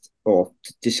realized or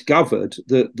discovered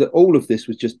that all of this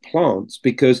was just plants,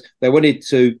 because they wanted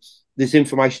this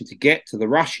information to get to the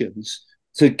Russians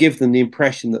to give them the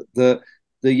impression that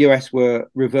the US were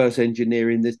reverse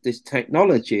engineering this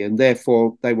technology, and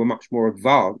therefore they were much more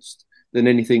advanced than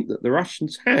anything that the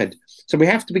Russians had. So we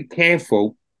have to be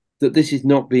careful that this is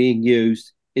not being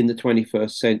used in the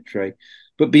 21st century.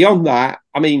 But beyond that,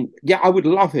 I mean, yeah, I would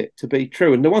love it to be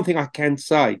true. And the one thing I can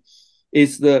say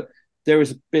is that there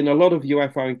has been a lot of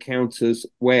UFO encounters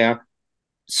where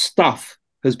stuff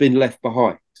has been left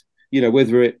behind,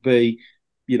 whether it be,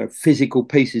 physical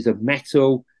pieces of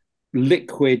metal,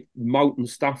 liquid, molten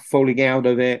stuff falling out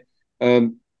of it,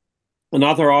 and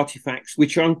other artifacts,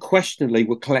 which unquestionably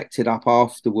were collected up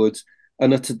afterwards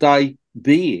and are today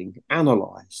being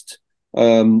analysed,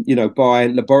 by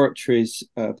laboratories,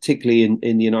 particularly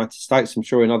in the United States, I'm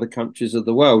sure in other countries of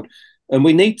the world. And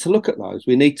we need to look at those.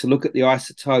 We need to look at the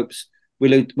isotopes. We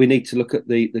need to look at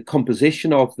the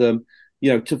composition of them,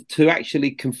 to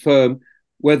actually confirm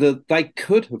whether they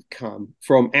could have come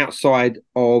from outside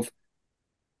of,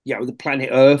 the planet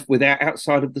Earth,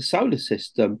 outside of the solar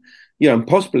system, and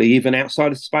possibly even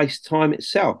outside of space-time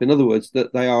itself. In other words,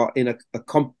 that they are in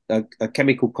a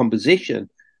chemical composition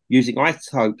using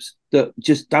isotopes that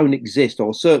just don't exist,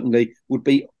 or certainly would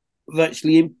be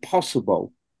virtually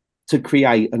impossible to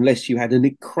create unless you had an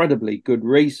incredibly good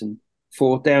reason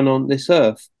for down on this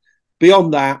Earth.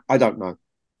 Beyond that, I don't know.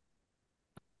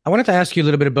 I wanted to ask you a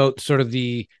little bit about sort of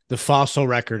the fossil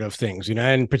record of things,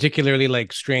 and particularly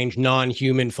like strange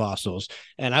non-human fossils.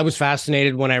 And I was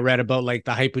fascinated when I read about like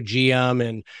the hypogeum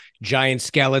and giant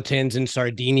skeletons in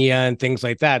Sardinia and things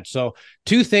like that. So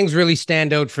 2 things really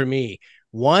stand out for me.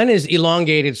 One is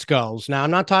elongated skulls. Now, I'm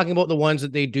not talking about the ones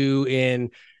that they do in,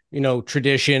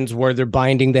 traditions where they're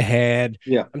binding the head.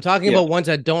 Yeah. I'm talking about ones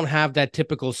that don't have that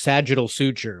typical sagittal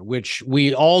suture, which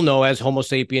we all know as Homo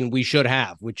sapien we should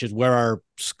have, which is where our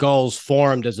skulls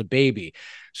formed as a baby.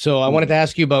 So I wanted to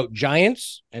ask you about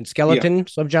giants and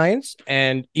skeletons of giants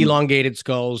and elongated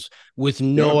skulls with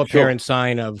no apparent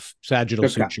sign of sagittal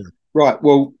suture. Right.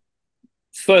 Well,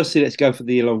 firstly, let's go for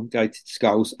the elongated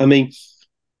skulls. I mean,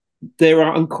 there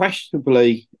are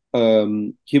unquestionably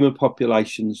human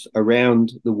populations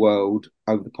around the world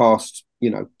over the past,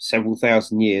 several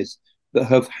thousand years that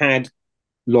have had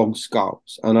long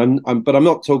skulls, and but I'm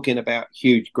not talking about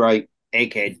huge, great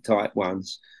egghead type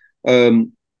ones.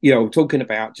 I'm talking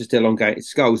about just elongated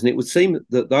skulls, and it would seem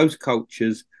that those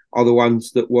cultures are the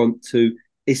ones that want to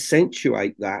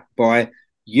accentuate that by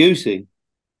using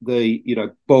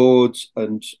the boards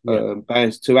and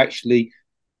bands to actually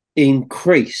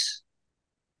increase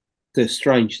the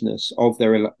strangeness of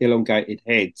their elongated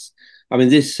heads. I mean,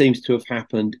 this seems to have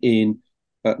happened in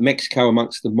Mexico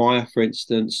amongst the Maya, for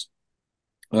instance.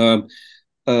 There's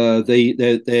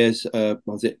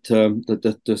was it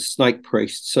the snake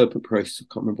priests, serpent priests?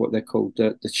 I can't remember what they're called.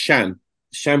 The Shan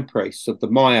priests of the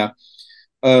Maya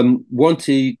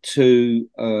wanted to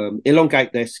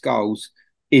elongate their skulls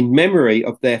in memory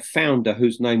of their founder,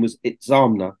 whose name was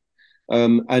Itzamna.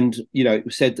 And it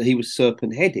was said that he was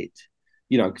serpent-headed.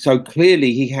 So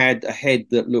clearly he had a head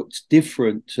that looked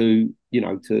different to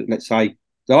to, let's say,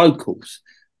 the locals.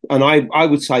 And I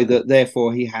would say that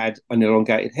therefore he had an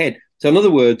elongated head. So in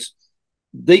other words,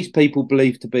 these people were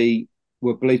believed to be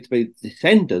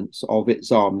descendants of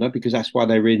Itzamna, because that's why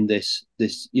they were in this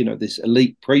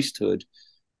elite priesthood.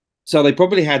 So they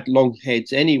probably had long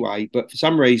heads anyway, but for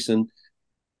some reason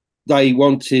they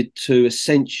wanted to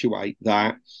accentuate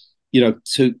that,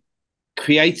 to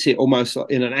create it almost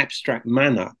in an abstract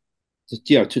manner,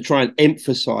 to try and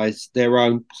emphasize their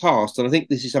own past. And I think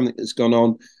this is something that's gone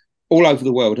on all over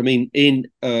the world. I mean, in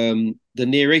the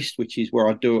Near East, which is where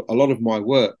I do a lot of my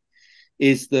work,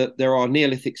 is that there are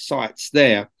Neolithic sites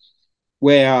there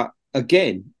where,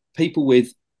 again, people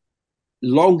with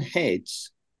long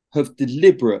heads have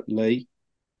deliberately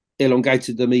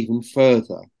elongated them even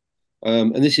further.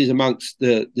 And this is amongst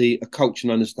a culture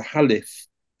known as the Halif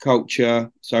culture,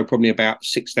 so probably about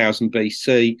 6000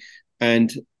 BC,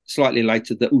 and slightly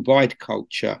later the Ubaid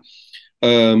culture,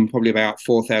 probably about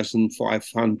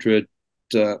 4500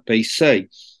 BC.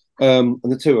 And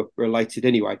the two are related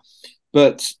anyway.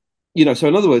 But, so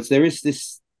in other words, there is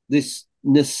this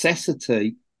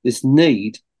necessity, this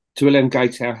need to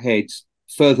elongate our heads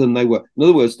further than they were. In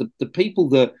other words, the people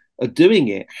that are doing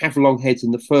it have long heads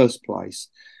in the first place.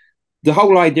 The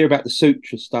whole idea about the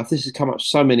sutra stuff, this has come up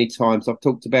so many times. I've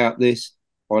talked about this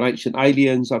on Ancient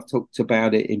Aliens. I've talked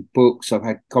about it in books. I've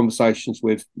had conversations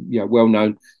with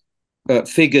well-known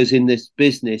figures in this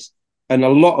business, and a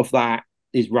lot of that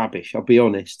is rubbish. I'll be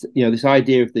honest. This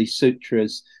idea of these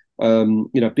sutras,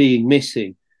 being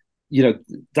missing.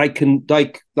 They can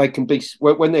be,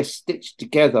 when they're stitched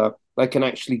together, they can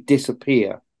actually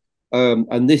disappear.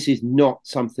 And this is not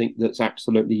something that's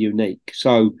absolutely unique.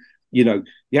 So, you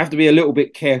have to be a little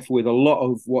bit careful with a lot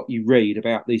of what you read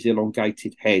about these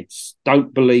elongated heads.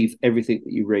 Don't believe everything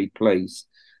that you read, please.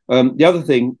 The other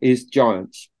thing is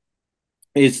giants,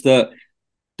 is that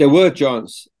there were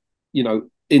giants,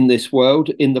 in this world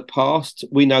in the past.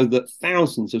 We know that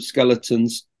thousands of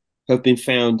skeletons have been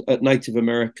found at Native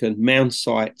American mound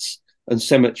sites and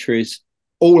cemeteries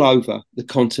all over the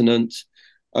continent.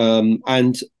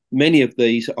 And many of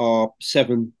these are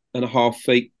 7.5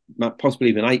 feet, possibly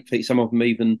even 8 feet, some of them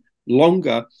even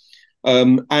longer.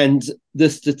 And the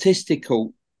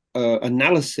statistical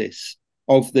analysis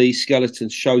of these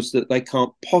skeletons shows that they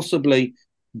can't possibly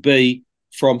be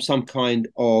from some kind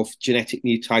of genetic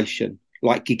mutation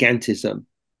like gigantism,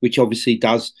 which obviously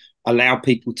does allow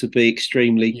people to be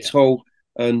extremely tall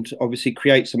and obviously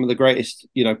create some of the greatest,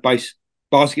 base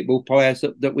basketball players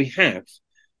that we have.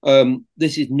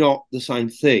 This is not the same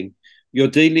thing. You're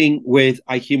dealing with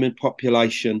a human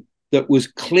population that was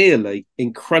clearly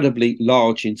incredibly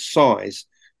large in size,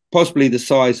 possibly the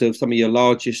size of some of your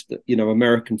largest,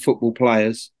 American football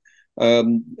players.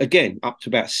 Again, up to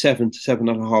about 7 to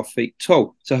 7.5 feet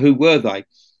tall. So who were they?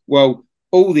 Well,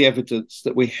 all the evidence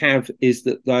that we have is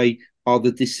that they are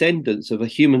the descendants of a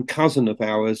human cousin of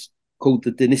ours called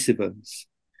the Denisovans.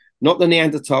 Not the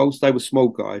Neanderthals, they were small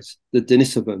guys, the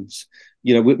Denisovans.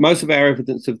 Most of our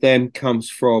evidence of them comes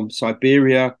from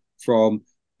Siberia, from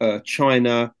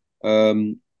China,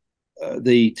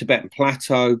 the Tibetan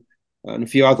Plateau, and a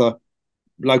few other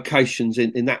locations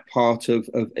in that part of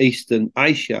Eastern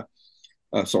Asia,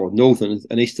 Northern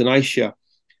and Eastern Asia.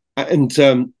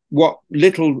 And what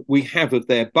little we have of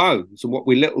their bones and what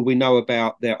little we know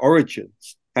about their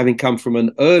origins, having come from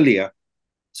an earlier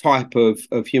type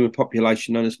of human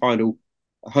population known as Homo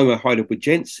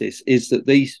heidelbergensis, is that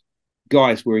these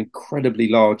guys were incredibly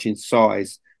large in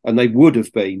size, and they would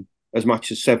have been as much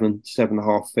as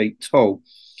 7.5 feet tall.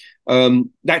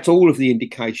 That's all of the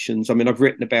indications. I mean, I've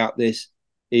written about this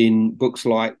in books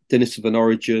like Denisovan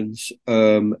Origins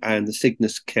and the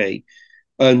Cygnus Key.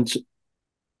 And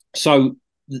so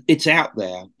it's out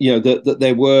there, that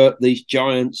there were these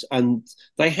giants, and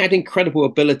they had incredible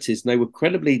abilities, and they were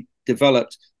incredibly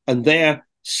developed, and their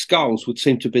skulls would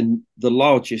seem to have been the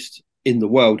largest in the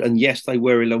world. And yes, they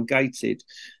were elongated.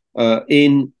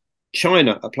 In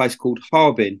China, a place called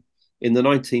Harbin, in the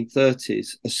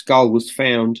 1930s, a skull was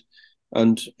found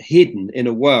and hidden in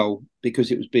a well because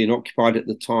it was being occupied at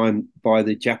the time by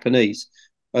the Japanese,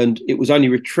 and it was only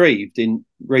retrieved in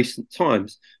recent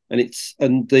times.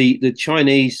 And the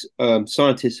Chinese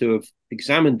scientists who have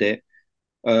examined it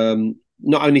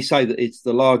not only say that it's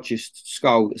the largest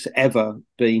skull that's ever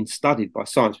been studied by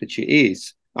science, which it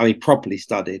is, properly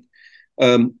studied,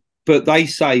 but they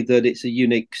say that it's a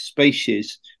unique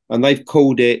species, and they've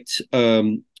called it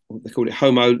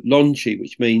Homo longi,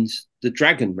 which means the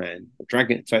dragon man.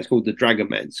 So it's called the dragon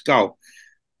man skull.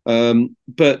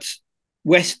 But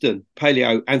Western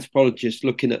paleoanthropologists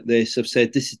looking at this have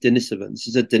said this is Denisovan. This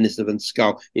is a Denisovan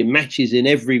skull. It matches in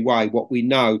every way what we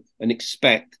know and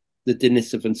expect the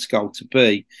Denisovan skull to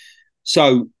be.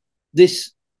 So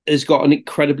this has got an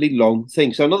incredibly long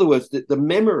thing. So in other words, the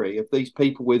memory of these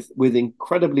people with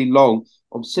incredibly long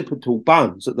occipital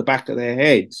bones at the back of their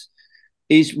heads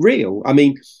is real. I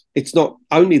mean, it's not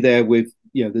only there with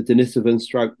the Denisovan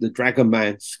stroke, the Dragon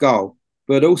Man skull,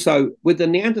 but also with the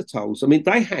Neanderthals. I mean,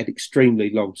 they had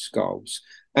extremely long skulls.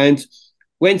 And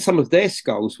when some of their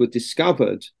skulls were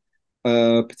discovered,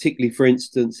 particularly, for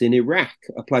instance, in Iraq,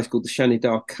 a place called the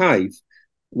Shanidar Cave,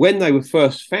 when they were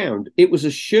first found, it was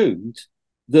assumed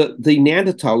that the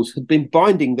Neanderthals had been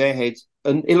binding their heads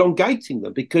and elongating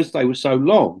them because they were so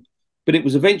long. But it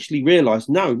was eventually realized,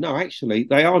 no, actually,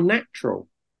 they are natural.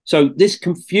 So this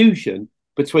confusion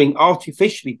between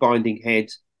artificially binding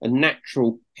heads and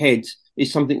natural heads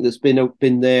is something that's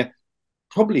been there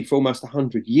probably for almost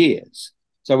 100 years.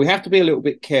 So we have to be a little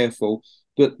bit careful.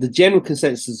 But the general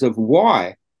consensus of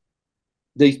why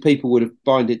these people would have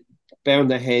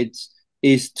bound their heads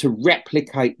is to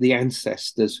replicate the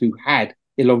ancestors who had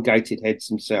elongated heads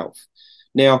themselves.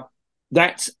 Now,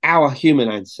 that's our human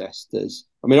ancestors.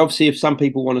 I mean, obviously, if some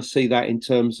people want to see that in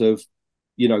terms of,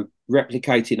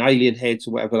 replicating alien heads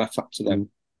or whatever, that's up to them.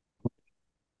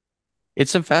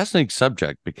 It's a fascinating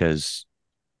subject because,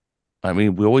 I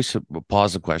mean, we always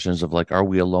pause the questions of like, are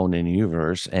we alone in the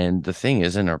universe? And the thing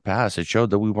is, in our past, it showed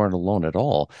that we weren't alone at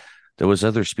all. There was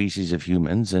other species of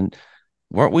humans, and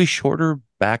weren't we shorter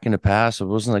back in the past? It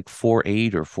wasn't like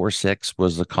 4'8" or 4'6"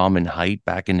 was the common height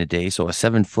back in the day. So a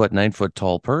 7 foot, 9 foot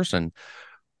tall person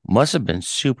must have been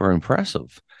super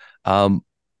impressive.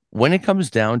 When it comes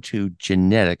down to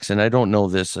genetics, and I don't know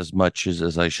this as much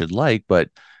as I should like, but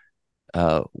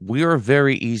we are a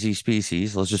very easy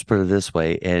species. Let's just put it this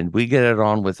way. And we get it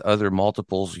on with other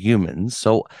multiples humans.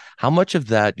 So how much of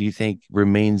that do you think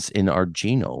remains in our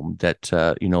genome that,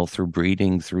 through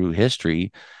breeding, through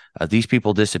history, these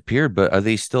people disappeared, but are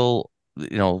they still,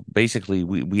 basically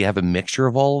we have a mixture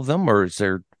of all of them, or is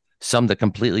there some that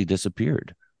completely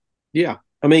disappeared? Yeah.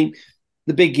 I mean,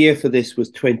 the big year for this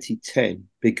was 2010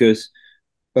 because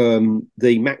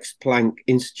the Max Planck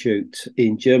Institute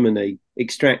in Germany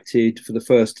extracted for the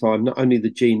first time not only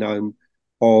the genome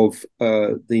of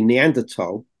the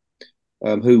Neanderthal,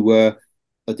 who were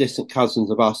a distant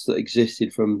cousins of us that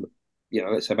existed from,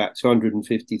 let's say about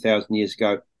 250,000 years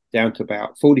ago down to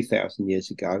about 40,000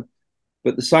 years ago.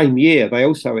 But the same year, they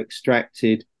also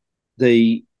extracted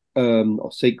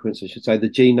or sequence, I should say, the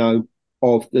genome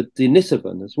of the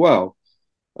Denisovan as well.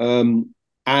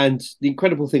 And the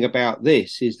incredible thing about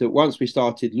this is that once we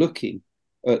started looking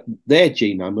at their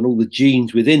genome and all the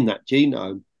genes within that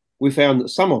genome, we found that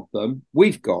some of them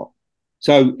we've got.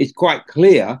 So it's quite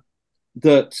clear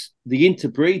that the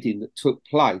interbreeding that took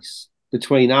place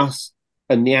between us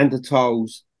and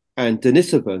Neanderthals and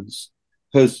Denisovans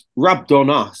has rubbed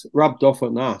off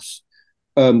on us,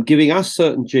 giving us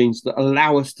certain genes that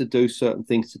allow us to do certain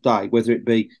things today, whether it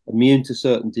be immune to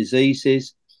certain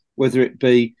diseases, whether it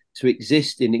be to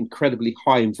exist in incredibly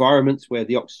high environments where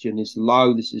the oxygen is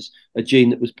low. This is a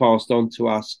gene that was passed on to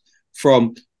us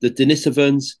from the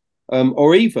Denisovans,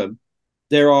 or even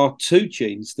there are two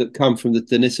genes that come from the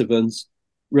Denisovans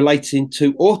relating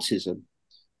to autism.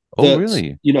 Oh,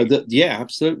 really? Yeah,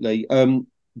 absolutely.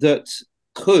 That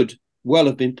could well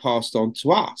have been passed on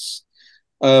to us.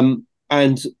 And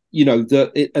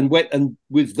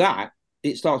with that,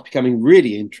 it starts becoming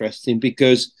really interesting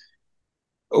because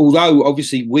although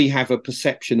obviously we have a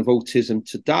perception of autism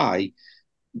today,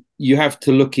 you have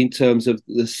to look in terms of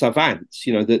the savants,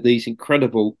 that these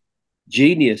incredible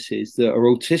geniuses that are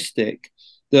autistic,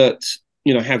 that,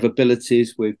 have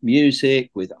abilities with music,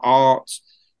 with art,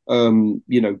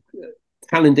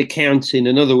 calendar counting.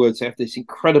 In other words, they have this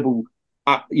incredible,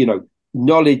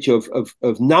 knowledge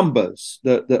of numbers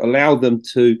that allow them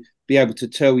to be able to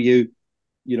tell you,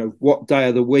 what day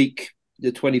of the week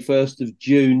the 21st of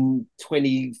June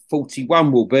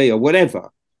 2041 will be, or whatever,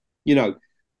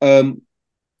 and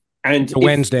it's a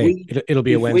Wednesday. It'll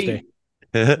be a Wednesday.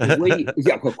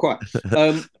 Quite.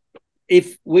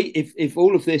 If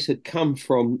all of this had come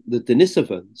from the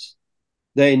Denisovans,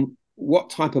 then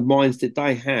what type of minds did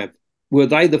they have? Were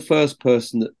they the first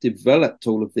person that developed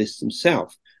all of this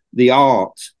themselves? The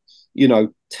art,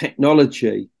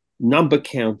 technology, number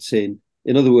counting.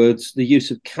 In other words, the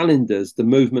use of calendars, the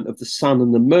movement of the sun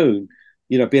and the moon,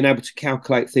 being able to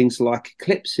calculate things like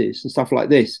eclipses and stuff like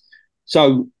this.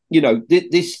 So,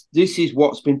 this is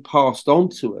what's been passed on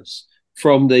to us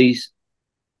from these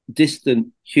distant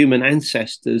human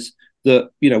ancestors that,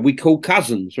 we call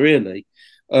cousins, really.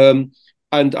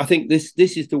 And I think this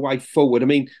is the way forward. I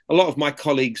mean, a lot of my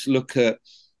colleagues look at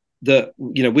that,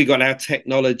 we got our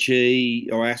technology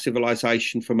or our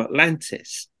civilization from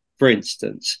Atlantis, for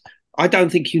instance. I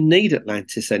don't think you need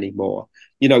Atlantis anymore.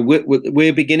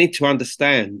 We're beginning to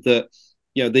understand that,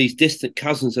 these distant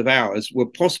cousins of ours were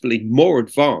possibly more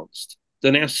advanced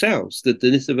than ourselves, the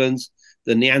Denisovans,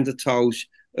 the Neanderthals.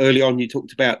 Early on, you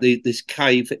talked about this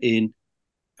cave I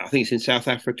think it's in South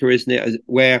Africa, isn't it?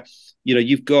 Where,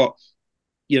 you've got,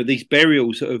 these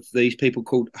burials of these people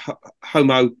called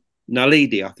Homo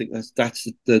naledi. I think that's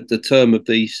the term of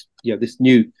these, this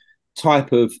new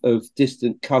type of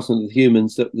distant cousin of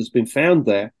humans that's been found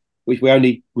there, which we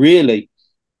only really,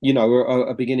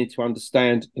 are beginning to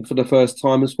understand for the first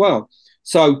time as well.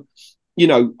 So,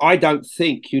 I don't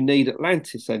think you need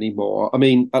Atlantis anymore. I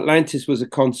mean, Atlantis was a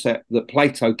concept that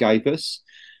Plato gave us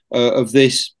of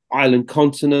this island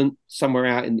continent somewhere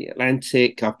out in the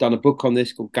Atlantic. I've done a book on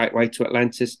this called Gateway to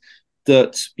Atlantis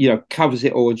that, covers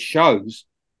it all and shows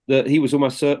that he was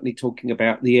almost certainly talking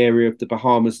about the area of the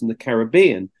Bahamas and the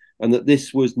Caribbean, and that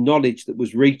this was knowledge that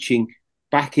was reaching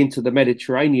back into the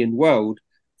Mediterranean world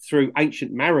through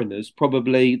ancient mariners,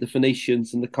 probably the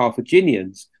Phoenicians and the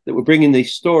Carthaginians, that were bringing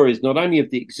these stories not only of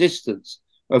the existence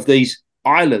of these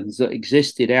islands that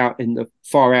existed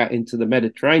far out into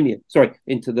the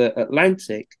into the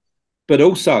Atlantic, but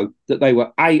also that they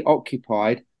were A,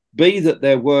 occupied, B, that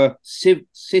there were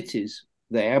cities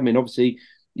there. I mean, obviously,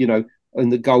 in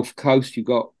the Gulf Coast, you've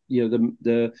got,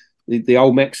 the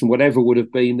Olmecs and whatever would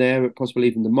have been there, possibly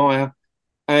even the Maya.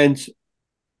 And,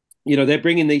 they're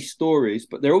bringing these stories,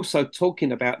 but they're also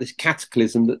talking about this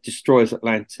cataclysm that destroys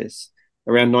Atlantis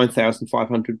around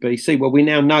 9,500 BC. Well, we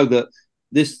now know that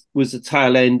this was the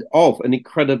tail end of an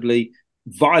incredibly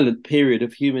violent period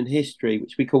of human history,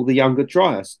 which we call the Younger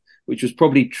Dryas, which was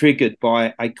probably triggered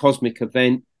by a cosmic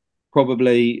event,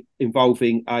 probably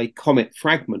involving a comet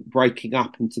fragment breaking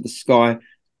up into the sky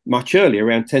much earlier,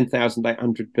 around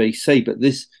 10,800 BC. But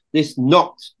this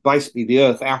knocked basically the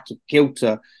Earth out of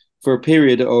kilter for a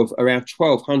period of around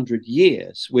 1,200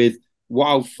 years, with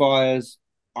wildfires,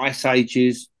 ice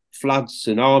ages, floods,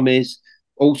 tsunamis,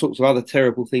 all sorts of other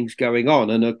terrible things going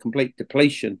on, and a complete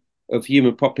depletion of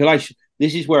human population.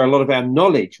 This is where a lot of our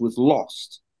knowledge was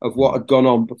lost of what had gone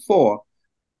on before.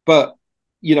 But,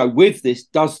 with this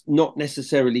does not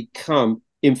necessarily come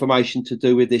information to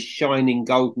do with this shining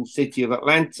golden city of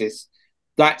Atlantis.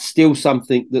 That's still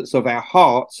something that's of our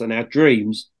hearts and our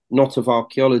dreams, not of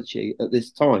archaeology at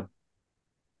this time.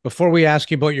 Before we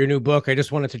ask you about your new book, I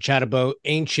just wanted to chat about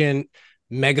ancient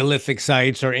megalithic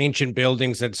sites or ancient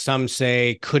buildings that some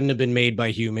say couldn't have been made by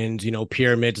humans,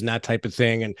 pyramids and that type of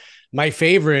thing. And my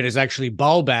favorite is actually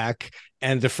Baalbek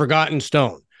and the Forgotten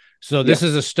Stone. So this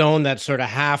is a stone that's sort of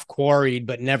half quarried,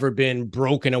 but never been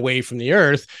broken away from the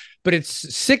earth. But it's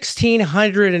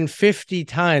 1,650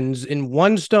 tons in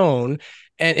one stone.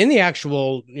 And in the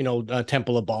actual,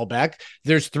 Temple of Baalbek,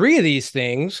 there's 3 of these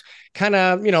things kind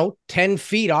of, 10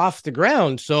 feet off the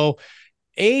ground. So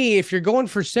if you're going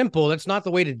for simple, that's not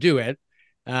the way to do it.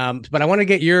 But I want to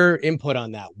get your input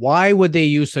on that. Why would they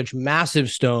use such massive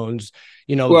stones?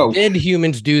 Did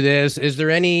humans do this? Is there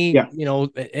any,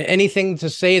 anything to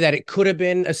say that it could have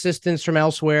been assistance from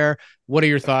elsewhere? What are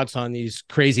your thoughts on these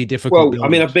crazy, difficult buildings? I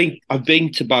mean, I've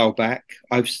been to Baalbek.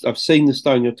 I've seen the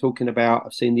stone you're talking about.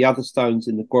 I've seen the other stones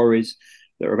in the quarries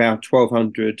that are about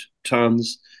 1,200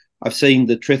 tons. I've seen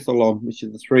the Tritholon, which are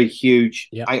the 3 huge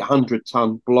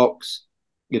 800-ton blocks,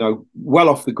 well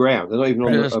off the ground. They're not even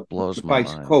on the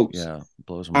base course. Yeah,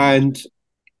 blows my mind.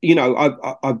 And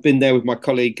I've been there with my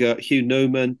colleague Hugh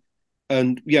Newman,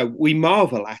 and we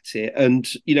marvel at it. And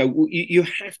you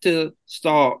have to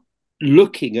start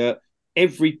looking at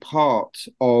every part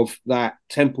of that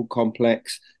temple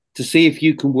complex to see if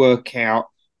you can work out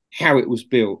how it was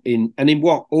built and in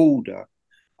what order.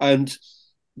 And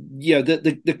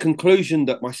the conclusion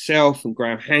that myself and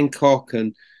Graham Hancock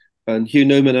and Hugh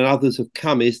Newman and others have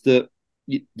come is that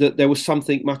there was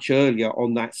something much earlier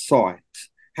on that site.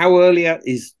 How earlier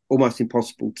is almost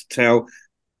impossible to tell,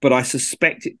 but I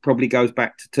suspect it probably goes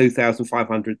back to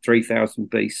 2,500, 3,000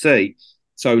 BC.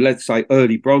 So let's say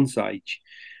early Bronze Age.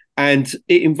 And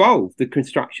it involved the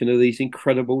construction of these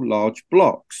incredible large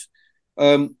blocks.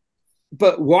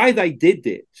 But why they did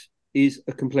it is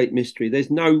a complete mystery.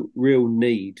 There's no real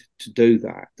need to do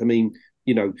that. I mean,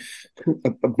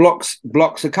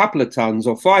 blocks a couple of tons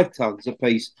or 5 tons a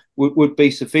piece would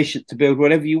be sufficient to build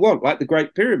whatever you want, like the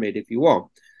Great Pyramid if you want.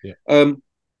 Yeah.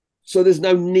 So there's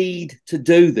no need to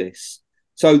do this.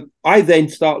 So I then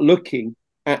start looking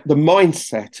at the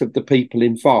mindset of the people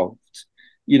involved.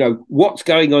 What's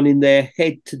going on in their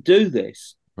head to do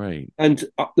this? Right. And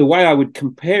the way I would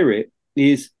compare it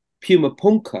is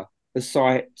Pumapunka, a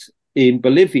site in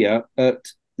Bolivia at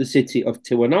the city of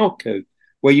Tiwanaku,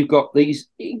 where you've got these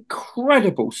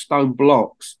incredible stone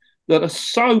blocks that are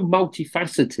so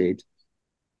multifaceted,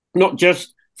 not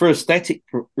just for aesthetic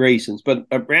reasons, but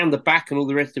around the back and all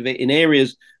the rest of it in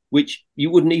areas which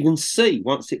you wouldn't even see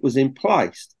once it was in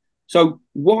place. So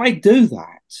why do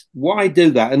that? Why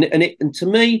do that? And to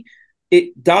me,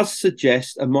 it does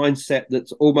suggest a mindset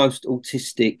that's almost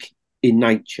autistic in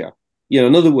nature.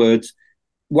 In other words,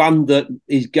 one that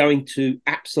is going to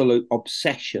absolute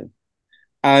obsession.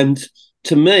 And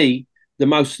to me, the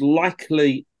most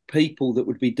likely people that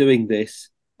would be doing this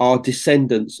are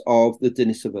descendants of the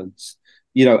Denisovans,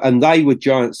 and they were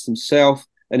giants themselves.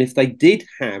 And if they did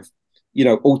have,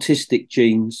 autistic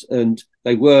genes and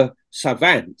they were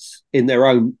savants in their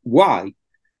own way,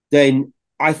 then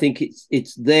I think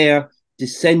it's their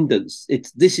descendants.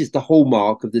 This is the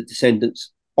hallmark of the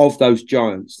descendants of those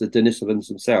giants, the Denisovans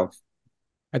themselves.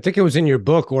 I think it was in your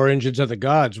book, Origins of the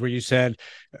Gods, where you said,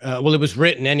 well, it was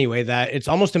written anyway, that it's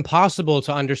almost impossible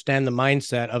to understand the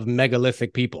mindset of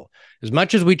megalithic people. As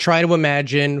much as we try to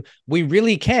imagine, we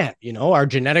really can't. Our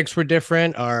genetics were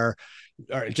different, our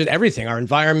just everything, our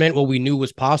environment, what we knew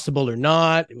was possible or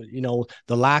not,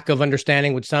 the lack of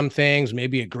understanding with some things,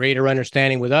 maybe a greater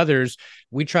understanding with others.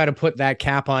 We try to put that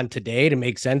cap on today to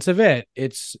make sense of it.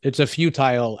 It's a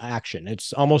futile action.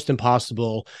 It's almost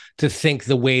impossible to think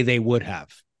the way they would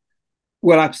have.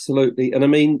 Well, absolutely. And I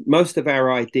mean, most of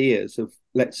our ideas of,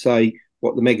 let's say,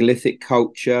 what the megalithic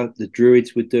culture, the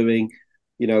Druids were doing,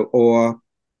 or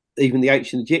even the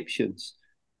ancient Egyptians,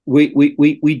 we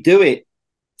do it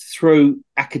through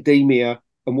academia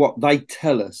and what they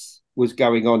tell us was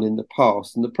going on in the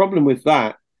past. And the problem with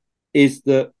that is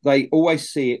that they always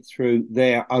see it through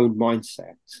their own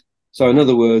mindset. So in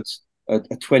other words, a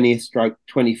 20th stroke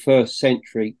 21st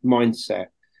century mindset.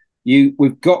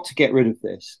 We've got to get rid of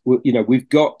this. We've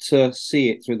got to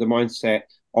see it through the mindset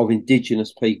of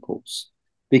indigenous peoples,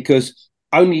 because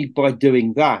only by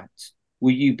doing that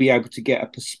will you be able to get a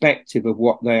perspective of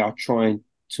what they are trying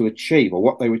to achieve, or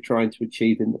what they were trying to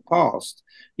achieve in the past.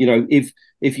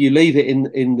 If you leave it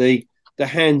in the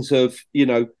hands of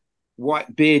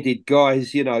white bearded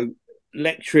guys,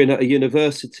 lecturing at a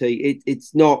university,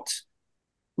 it's not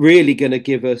really going to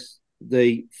give us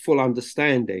the full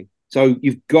understanding. So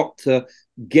you've got to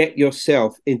get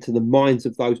yourself into the minds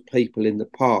of those people in the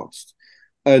past.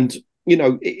 And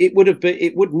it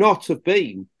would not have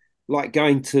been like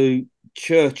going to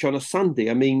church on a Sunday.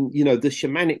 I mean, the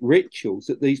shamanic rituals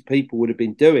that these people would have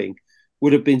been doing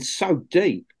would have been so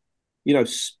deep,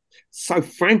 so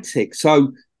frantic,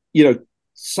 so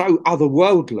so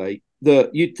otherworldly,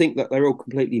 that you'd think that they're all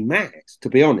completely mad, to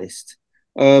be honest.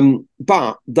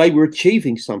 But they were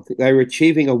achieving something. They were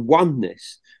achieving a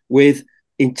oneness with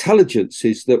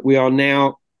intelligences that we are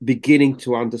now beginning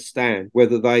to understand,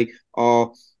 whether they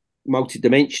are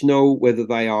multidimensional, whether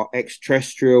they are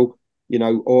extraterrestrial,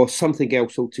 or something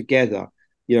else altogether.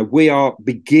 We are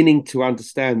beginning to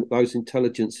understand that those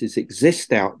intelligences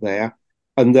exist out there,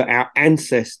 and that our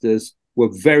ancestors were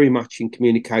very much in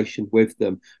communication with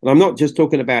them. And I'm not just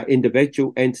talking about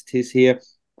individual entities here.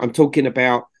 I'm talking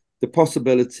about the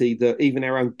possibility that even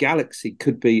our own galaxy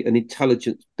could be an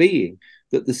intelligent being,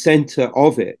 that the center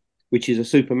of it, which is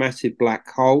a supermassive black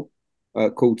hole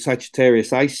called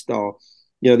Sagittarius A star,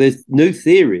 there's new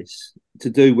theories to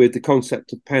do with the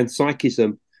concept of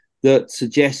panpsychism that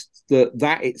suggests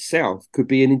that itself could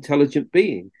be an intelligent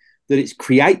being, that it's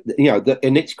that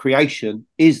in its creation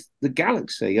is the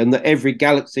galaxy, and that every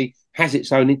galaxy has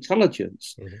its own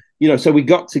intelligence. Mm-hmm. So we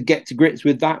got to get to grips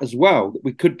with that as well, that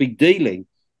we could be dealing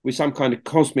with some kind of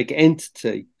cosmic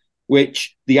entity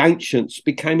which the ancients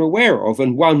became aware of,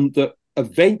 and one that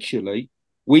eventually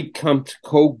we'd come to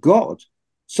call God.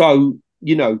 So,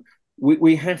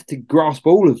 we have to grasp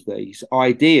all of these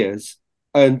ideas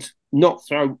and not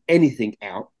throw anything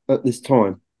out at this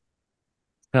time.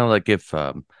 Kind of like if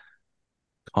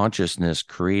consciousness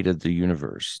created the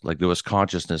universe, like there was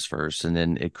consciousness first, and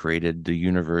then it created the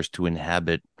universe to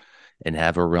inhabit and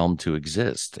have a realm to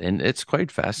exist. And it's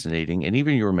quite fascinating. And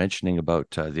even you were mentioning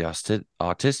about the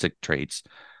autistic traits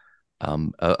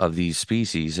of these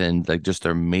species, and like just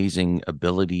their amazing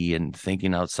ability and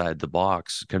thinking outside the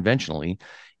box conventionally,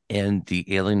 and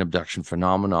the alien abduction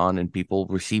phenomenon, and people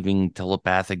receiving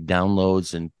telepathic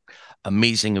downloads and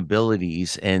amazing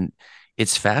abilities. And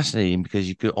it's fascinating because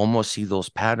you could almost see those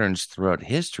patterns throughout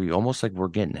history, almost like we're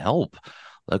getting help.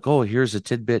 Like, oh, here's a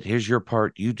tidbit, here's your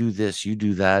part, you do this, you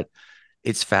do that.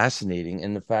 It's fascinating.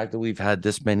 And the fact that we've had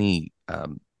this many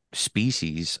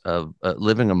species of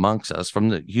living amongst us from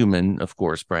the human, of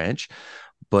course, branch,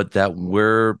 but that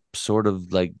we're sort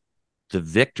of like the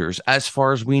victors, as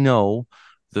far as we know,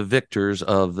 the victors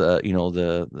of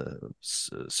the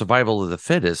survival of the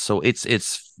fittest. So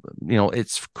it's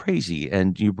crazy.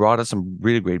 And you brought us some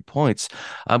really great points.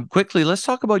 Quickly, let's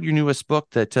talk about your newest book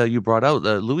that you brought out,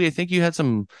 Louis. I think you had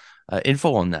some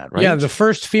info on that, right? Yeah, the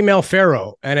first female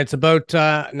pharaoh, and it's about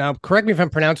now. Correct me if I'm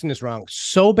pronouncing this wrong.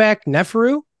 Sobek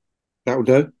Neferu. That'll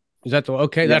do. Is that the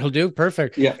okay? Yeah. That'll do.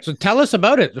 Perfect. Yeah. So tell us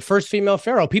about it. The first female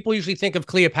pharaoh. People usually think of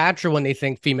Cleopatra when they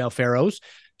think female pharaohs.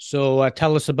 So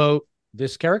tell us about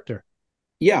this character.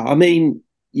 Yeah, I mean,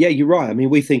 yeah, you're right. I mean,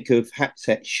 we think of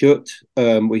Hatshepsut,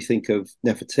 we think of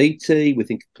Nefertiti, we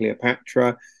think of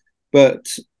Cleopatra, but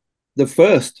the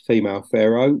first female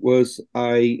pharaoh was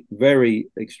a very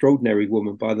extraordinary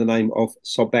woman by the name of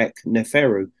Sobek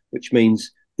Neferu, which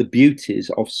means the beauties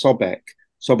of Sobek.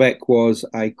 Sobek was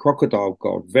a crocodile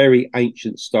god, very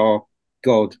ancient star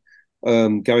god,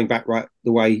 going back right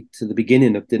the way to the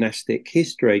beginning of dynastic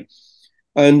history.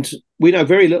 And we know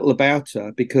very little about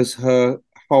her because her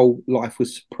whole life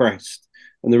was suppressed.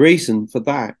 And the reason for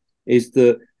that is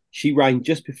that she reigned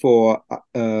just before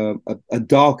a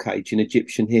dark age in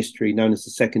Egyptian history known as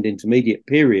the Second Intermediate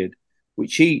Period,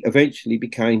 which she eventually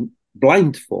became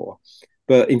blamed for.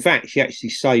 But in fact, she actually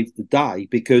saved the day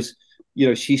because,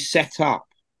 she set up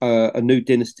a new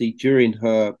dynasty during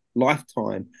her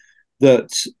lifetime that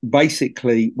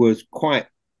basically was quite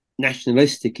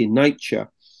nationalistic in nature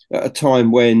at a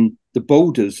time when the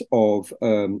borders of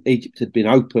Egypt had been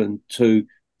opened to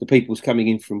the peoples coming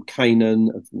in from Canaan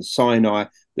and from Sinai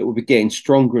that were getting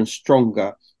stronger and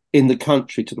stronger in the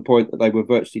country to the point that they were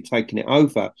virtually taking it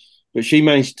over. But she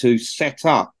managed to set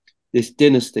up this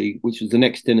dynasty, which was the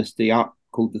next dynasty up,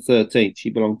 called the 13th. She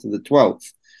belonged to the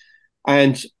 12th.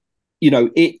 And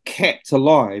it kept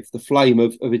alive the flame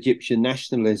of Egyptian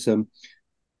nationalism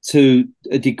to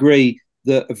a degree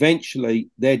that eventually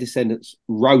their descendants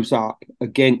rose up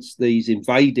against these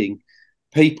invading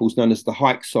peoples known as the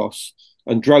Hyksos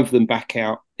and drove them back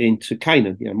out into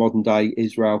Canaan, modern day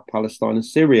Israel, Palestine, and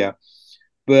Syria.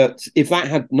 But if that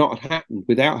had not happened,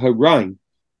 without her reign,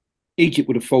 Egypt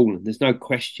would have fallen. There's no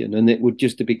question, and it would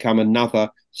just have become another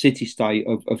city-state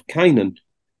of Canaan.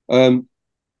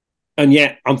 And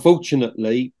yet,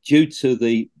 unfortunately, due to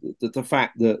the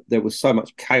fact that there was so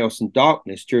much chaos and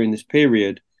darkness during this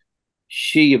period,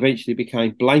 she eventually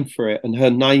became blamed for it, and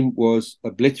her name was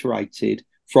obliterated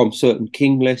from certain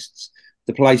king lists.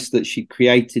 The place that she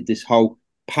created this whole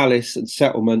palace and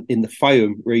settlement in the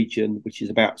Fayum region, which is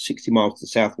about 60 miles to the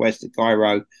southwest of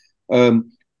Cairo,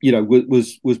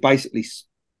 was basically,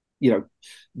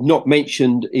 not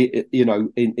mentioned,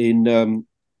 in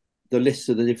the list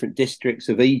of the different districts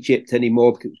of Egypt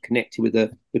anymore because it was connected with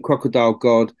the crocodile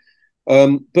god.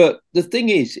 But the thing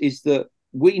is that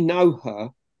we know her,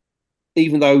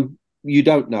 even though you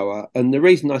don't know her. And the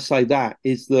reason I say that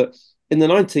is that in the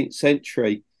 19th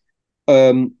century,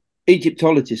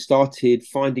 Egyptologists started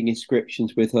finding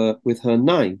inscriptions with her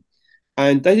name,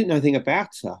 and they didn't know anything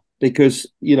about her because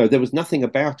there was nothing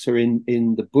about her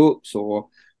in the books or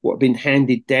what had been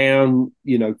handed down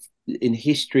in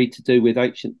history to do with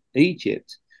ancient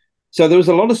Egypt. So there was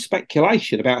a lot of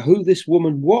speculation about who this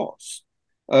woman was,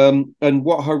 and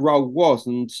what her role was,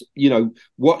 and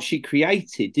what she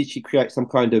created. Did she create some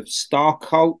kind of star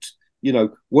cult?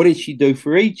 What did she do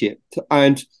for Egypt?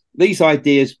 And these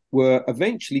ideas were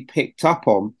eventually picked up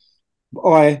on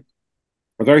by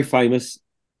a very famous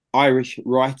Irish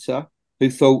writer who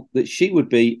thought that she would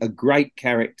be a great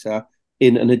character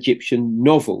in an Egyptian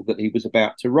novel that he was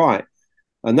about to write.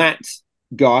 And that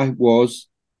guy was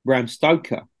Bram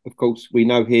Stoker. Of course, we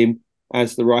know him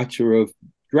as the writer of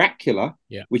Dracula,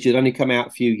 which had only come out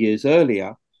a few years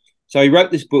earlier. So he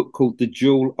wrote this book called The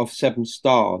Jewel of Seven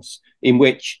Stars, in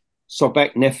which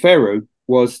Sobek Neferu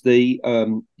was the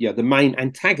main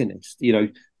antagonist.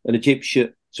 A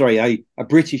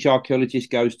British archaeologist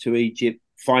goes to Egypt,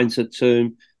 finds her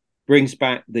tomb, brings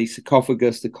back the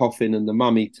sarcophagus, the coffin, and the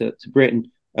mummy to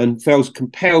Britain, and feels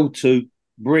compelled to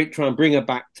try and bring her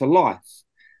back to life.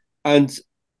 And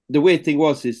the weird thing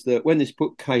is that when this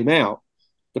book came out,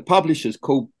 the publishers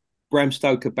called Bram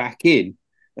Stoker back in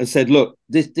and said, "Look,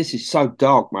 this is so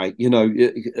dark, mate.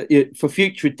 For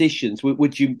future editions,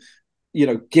 would you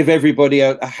give everybody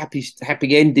a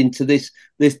happy ending to this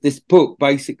book,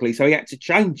 basically?" So he had to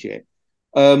change it.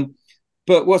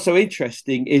 But what's so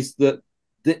interesting is that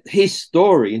his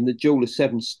story in The Jewel of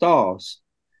Seven Stars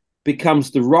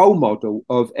becomes the role model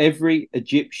of every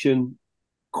Egyptian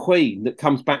queen that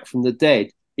comes back from the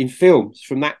dead in films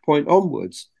from that point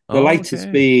onwards. The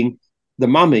latest being The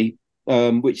Mummy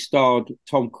which starred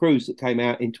Tom Cruise, that came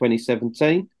out in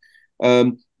 2017.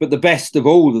 But the best of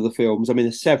all of the films, I mean,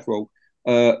 there's several,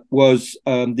 was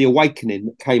The Awakening,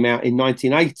 that came out in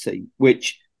 1980,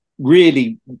 which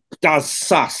really does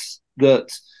suss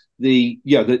that the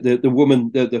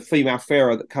woman, the female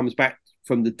pharaoh that comes back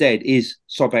from the dead is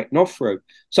Sobek Nofru.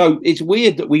 So it's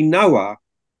weird that we know her,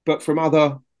 but from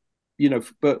other,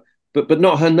 but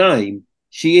not her name.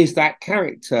 She is that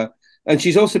character, and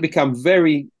she's also become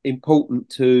very important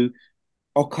to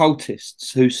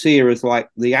occultists who see her as like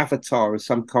the avatar of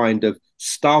some kind of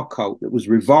star cult that was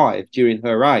revived during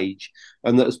her age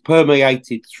and that has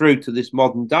permeated through to this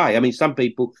modern day. I mean, some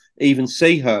people even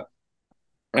see her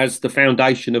as the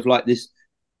foundation of like this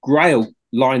Grail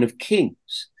line of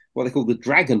kings, what they call the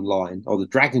Dragon line or the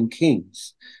Dragon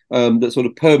Kings, that sort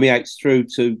of permeates through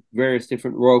to various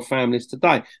different royal families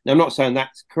today. Now, I'm not saying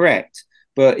that's correct,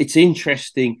 but it's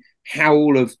interesting how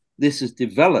all of this has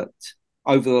developed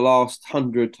over the last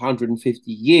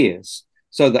 150 years,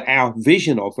 so that our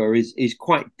vision of her is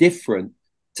quite different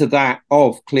to that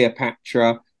of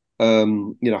Cleopatra,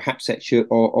 Hatshepsut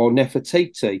or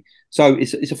Nefertiti. So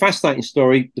it's a fascinating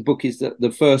story. The book is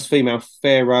the first female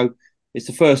pharaoh. It's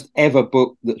the first ever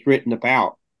book that's written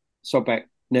about Sobek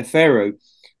Neferu.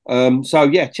 So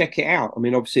yeah, check it out. I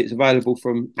mean, obviously it's available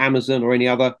from Amazon or any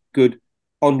other good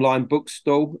online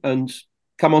bookstore, and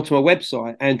come onto my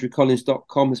website,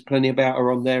 andrewcollins.com. There's plenty about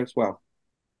her on there as well.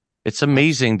 It's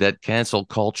amazing that cancel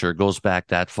culture goes back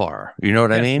that far. You know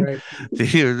what I mean? Right.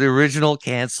 The original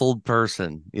canceled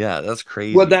person. Yeah, that's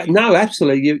crazy. Well, no,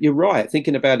 absolutely, you're right.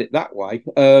 Thinking about it that way,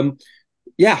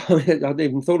 yeah, I hadn't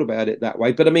even thought about it that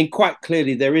way. But I mean, quite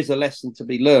clearly, there is a lesson to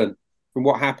be learned from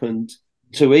what happened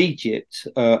to Egypt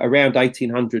around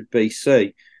 1800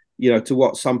 BC. To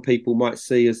what some people might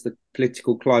see as the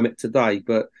political climate today,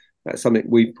 but that's something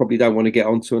we probably don't want to get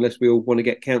onto unless we all want to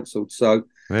get cancelled. So,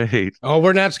 right. Oh,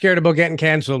 we're not scared about getting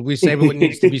canceled. We say what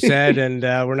needs to be said, and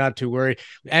we're not too worried.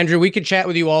 Andrew, we could chat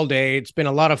with you all day. It's been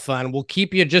a lot of fun. We'll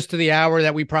keep you just to the hour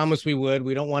that we promised we would.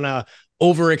 We don't want to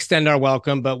overextend our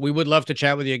welcome, but we would love to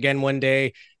chat with you again one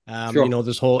day. Sure.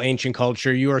 This whole ancient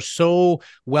culture. You are so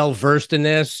well versed in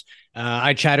this.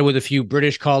 I chatted with a few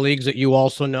British colleagues that you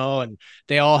also know, and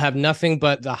they all have nothing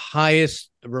but the highest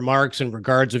remarks and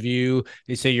regards of you.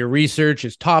 They say your research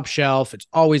is top shelf. It's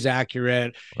always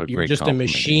accurate. You're just a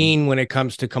machine when it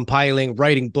comes to compiling,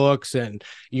 writing books, and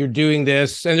you're doing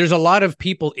this. And there's a lot of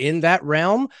people in that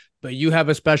realm, but you have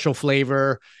a special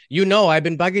flavor. I've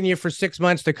been bugging you for 6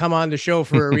 months to come on the show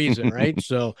for a reason, right?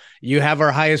 So you have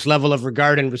our highest level of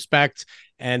regard and respect,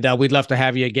 and we'd love to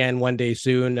have you again one day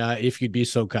soon, if you'd be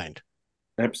so kind.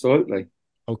 Absolutely.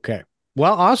 Okay.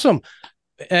 Well, awesome.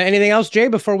 Anything else, Jay,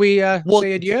 before we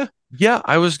say adieu? Yeah,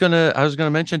 I was gonna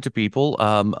mention to people,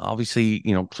 obviously,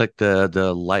 click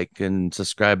the like and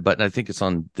subscribe button. I think it's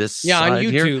on this side on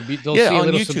YouTube. here. They'll see a on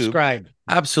little YouTube. subscribe.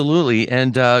 Absolutely.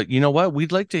 And you know what?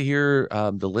 We'd like to hear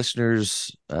the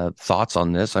listeners' thoughts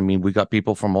on this. I mean, we got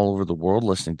people from all over the world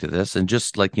listening to this, and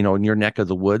just like, in your neck of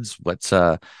the woods,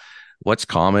 what's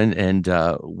common, and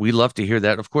we love to hear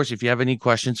that. Of course, if you have any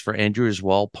questions for Andrew as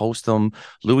well, post them.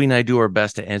 Louis and I do our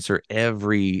best to answer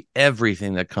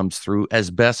everything that comes through as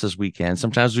best as we can.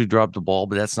 Sometimes we drop the ball,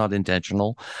 but that's not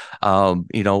intentional.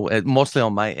 Mostly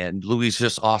on my end. Louis is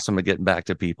just awesome at getting back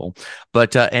to people.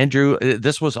 But Andrew,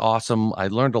 this was awesome. I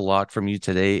learned a lot from you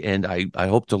today, and I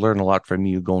hope to learn a lot from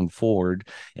you going forward.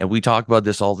 And we talk about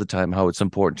this all the time, how it's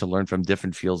important to learn from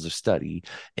different fields of study,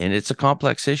 and it's a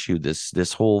complex issue.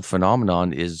 This whole phenomenon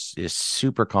is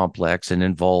super complex and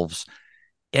involves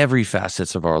every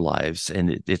facets of our lives,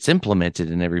 and it's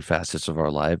implemented in every facets of our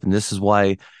life. And this is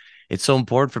why it's so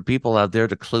important for people out there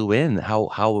to clue in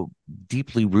how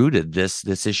deeply rooted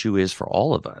this issue is for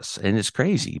all of us. And it's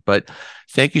crazy, but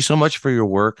thank you so much for your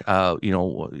work. I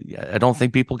don't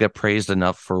think people get praised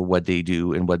enough for what they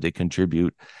do and what they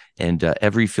contribute. And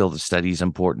every field of study is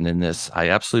important in this. I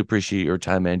absolutely appreciate your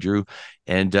time, Andrew.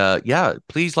 And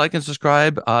please like and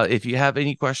subscribe. If you have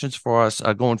any questions for us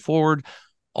going forward.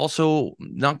 Also,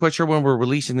 not quite sure when we're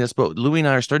releasing this, but Louis and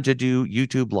I are starting to do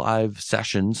YouTube live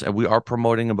sessions, and we are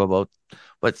promoting them about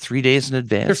 3 days in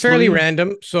advance. They're fairly Louis?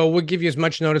 random, so we'll give you as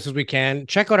much notice as we can.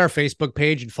 Check out our Facebook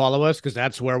page and follow us, because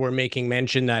that's where we're making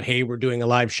mention that, hey, we're doing a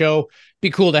live show. Be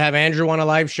cool to have Andrew on a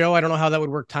live show. I don't know how that would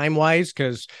work time-wise,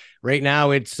 because right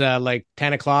now it's like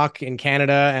 10 o'clock in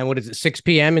Canada, and what is it, 6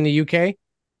 p.m. in the UK? It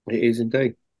is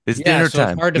indeed. It's dinner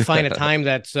time. It's hard to find a time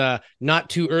that's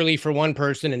not too early for one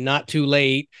person and not too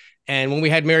late. And when we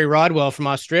had Mary Rodwell from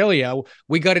Australia,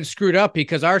 we got it screwed up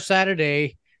because our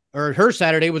Saturday or her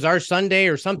Saturday was our Sunday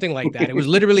or something like that. It was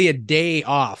literally a day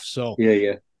off. So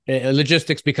yeah.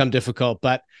 Logistics become difficult,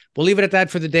 but we'll leave it at that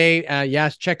for the day.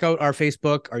 Yes, check out our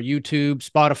Facebook, our YouTube,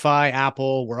 Spotify,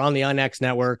 Apple. We're on the UnX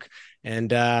network, and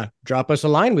drop us a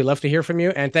line. We'd love to hear from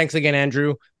you. And thanks again,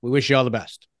 Andrew. We wish you all the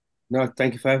best. No,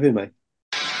 thank you for having me.